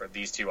problem for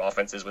these two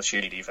offenses with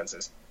shitty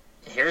defenses.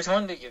 Here's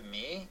one to give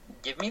me.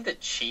 Give me the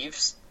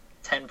Chiefs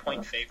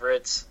 10-point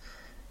favorites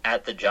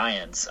at the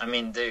Giants. I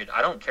mean, dude,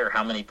 I don't care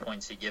how many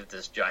points you give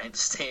this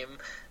Giants team.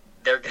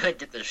 They're going to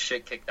get the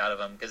shit kicked out of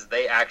them because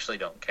they actually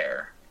don't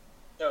care.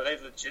 No, they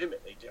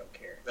legitimately don't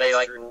care.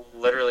 That's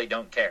literally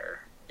don't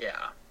care.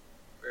 Yeah.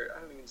 I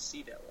don't even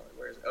see that one.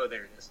 Where is it? Oh,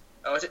 there it is.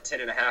 Oh, it's at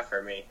 10.5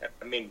 for me.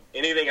 I mean,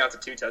 anything out to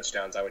 2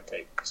 touchdowns I would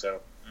take. So,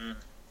 Do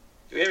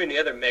we have any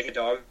other mega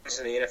dogs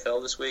in the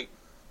NFL this week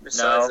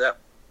besides that?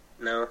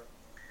 No.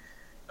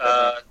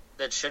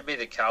 That should be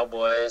the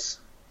Cowboys,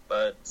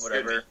 but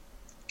whatever.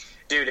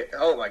 Dude,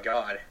 oh my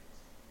God.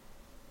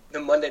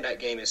 The Monday night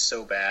game is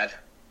so bad.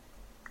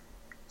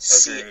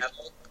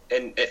 Seattle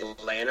and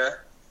Atlanta.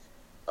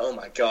 Oh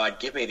my God,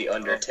 give me the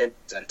under 10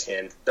 out of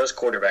 10. Those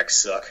quarterbacks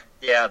suck.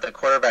 Yeah, the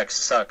quarterbacks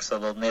suck, so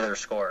they'll neither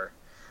score.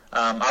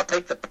 I'll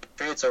take the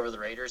Patriots over the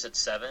Raiders at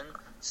 7.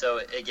 So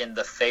again,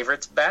 the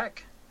favorites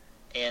back,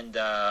 and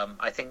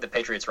I think the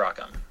Patriots rock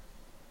them.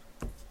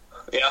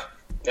 Yeah,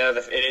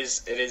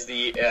 it is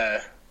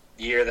the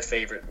year of the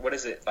favorite. What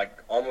is it, like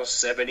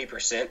almost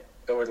 70%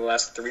 over the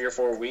last 3 or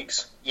 4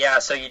 weeks? Yeah,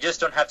 so you just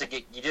don't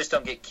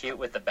get cute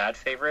with the bad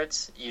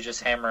favorites. You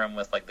just hammer them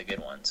with like the good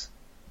ones.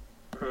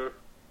 Mm-hmm.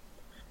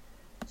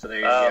 So there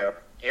you go.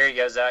 Here you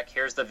go, Zach.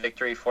 Here's the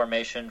victory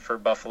formation for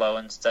Buffalo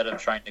instead of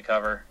trying to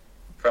cover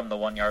from the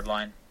 1-yard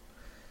line.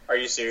 Are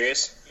you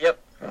serious? Yep.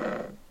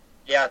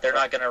 Yeah, they're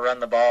not going to run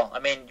the ball. I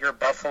mean, you're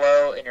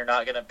Buffalo, and you're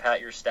not going to pat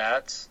your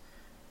stats.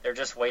 They're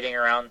just waiting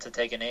around to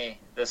take a knee.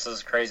 This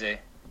is crazy.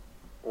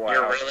 Wow.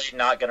 You're really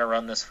not going to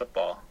run this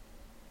football.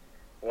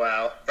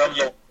 Wow. From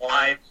the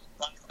live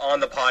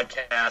on the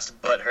podcast,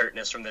 butt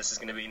hurtness from this is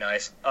going to be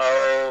nice.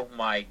 Oh,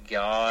 my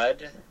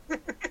God.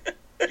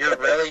 You're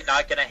really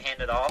not going to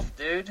hand it off,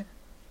 dude?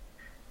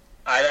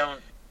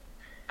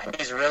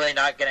 He's really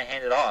not going to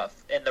hand it off.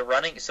 And the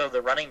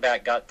running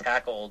back got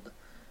tackled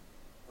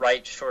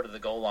right short of the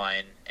goal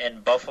line,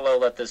 and Buffalo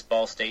let this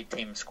Ball State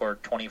team score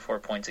 24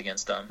 points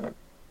against them.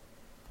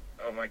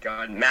 Oh my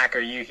God, Mac, are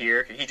you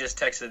here? He just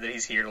texted that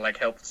he's here to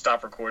help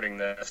stop recording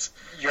this.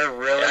 You're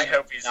really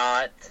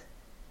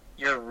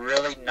You're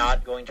really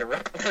not going to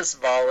run this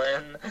ball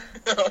in.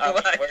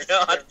 Oh my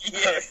God,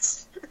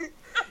 yes.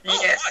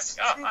 Yes.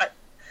 Oh my God.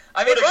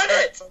 I mean, run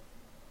it.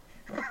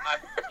 I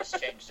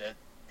just changed it.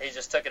 He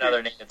just took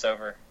another knee. It's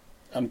over.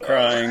 I'm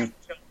crying.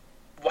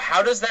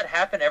 How does that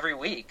happen every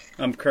week?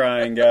 I'm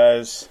crying,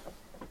 guys.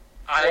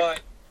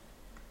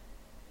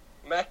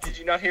 Matt, did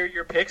you not hear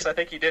your picks? I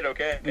think you did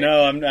okay.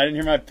 No, I didn't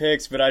hear my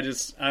picks, but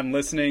I'm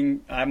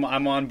listening. I'm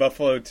on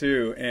Buffalo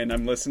too, and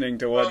I'm listening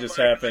to what just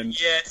happened.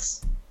 God,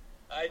 yes,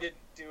 I didn't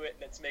do it,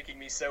 and it's making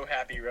me so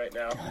happy right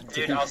now.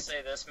 Dude, I'll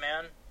say this,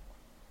 man.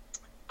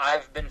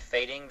 I've been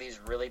fading these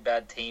really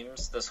bad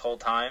teams this whole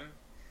time,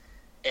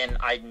 and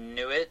I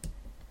knew it.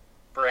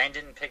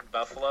 Brandon picked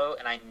Buffalo,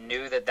 and I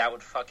knew that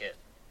would fuck it.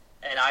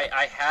 And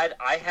I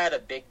had a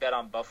big bet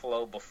on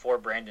Buffalo before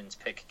Brandon's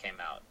pick came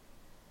out.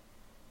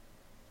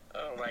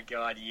 Oh my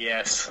God,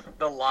 yes.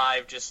 The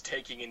live just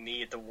taking a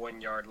knee at the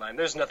 1 yard line.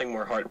 There's nothing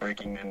more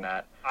heartbreaking than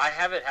that. I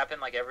have it happen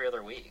every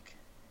other week.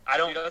 I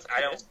don't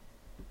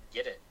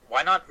get it.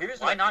 Why not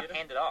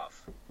hand it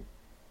off?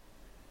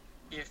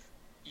 If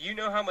you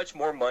know how much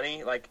more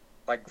money, like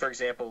for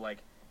example,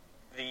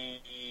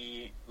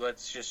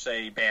 let's just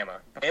say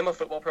Bama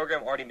football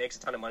program already makes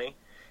a ton of money.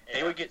 Yeah.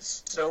 They would get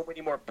so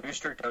many more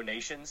booster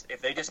donations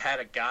if they just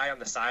had a guy on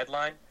the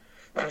sideline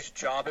whose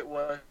job it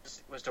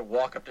was to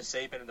walk up to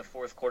Saban in the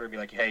fourth quarter and be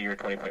like, "Hey, you're a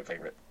 20-point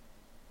favorite."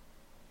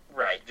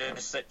 Right.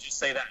 Just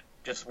say that.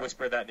 Just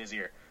whisper that in his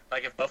ear.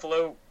 If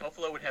Buffalo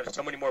would have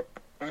so many more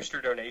booster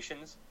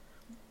donations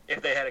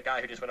if they had a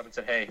guy who just went up and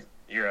said, "Hey,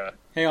 you're a."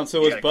 Hang on.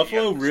 So was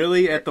Buffalo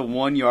really at the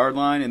 1 yard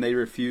line and they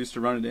refused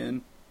to run it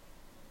in?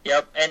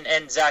 Yep.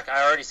 And Zach,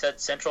 I already said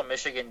Central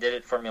Michigan did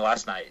it for me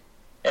last night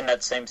in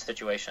that same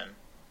situation.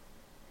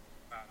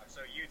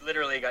 So you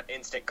literally got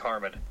instant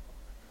karma.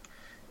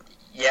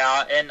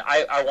 Yeah, and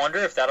I wonder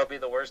if that'll be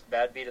the worst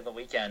bad beat of the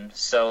weekend.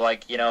 So,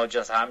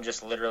 I'm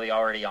just literally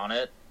already on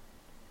it.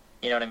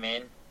 You know what I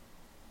mean?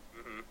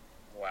 Mm-hmm.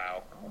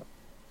 Wow.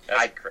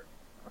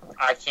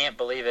 I can't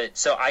believe it.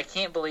 So I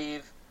can't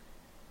believe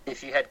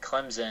if you had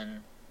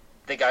Clemson,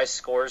 the guy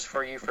scores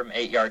for you from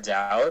 8 yards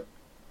out.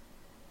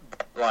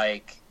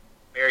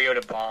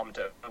 Mariota bomb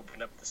to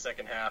open up the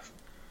second half.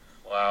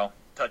 Wow.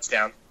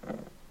 Touchdown.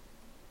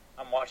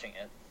 I'm watching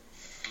it.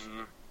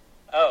 Mm-hmm.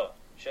 Oh,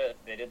 shit,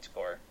 they did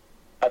score.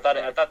 I thought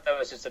that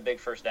was just a big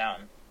first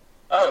down.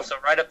 Oh, so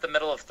right up the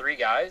middle of three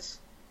guys?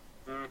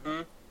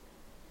 Mm-hmm.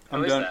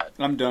 Who is that?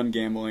 I'm done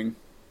gambling.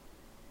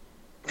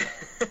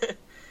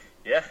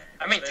 Yeah.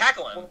 I mean,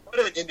 tackle him.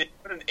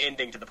 Put an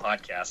ending to the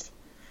podcast.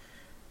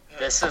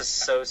 This is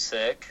so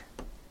sick.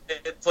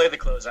 Play the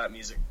closeout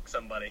music,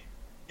 somebody.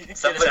 Get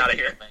us out of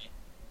here.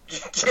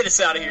 Get us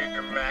out of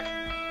here, Mac.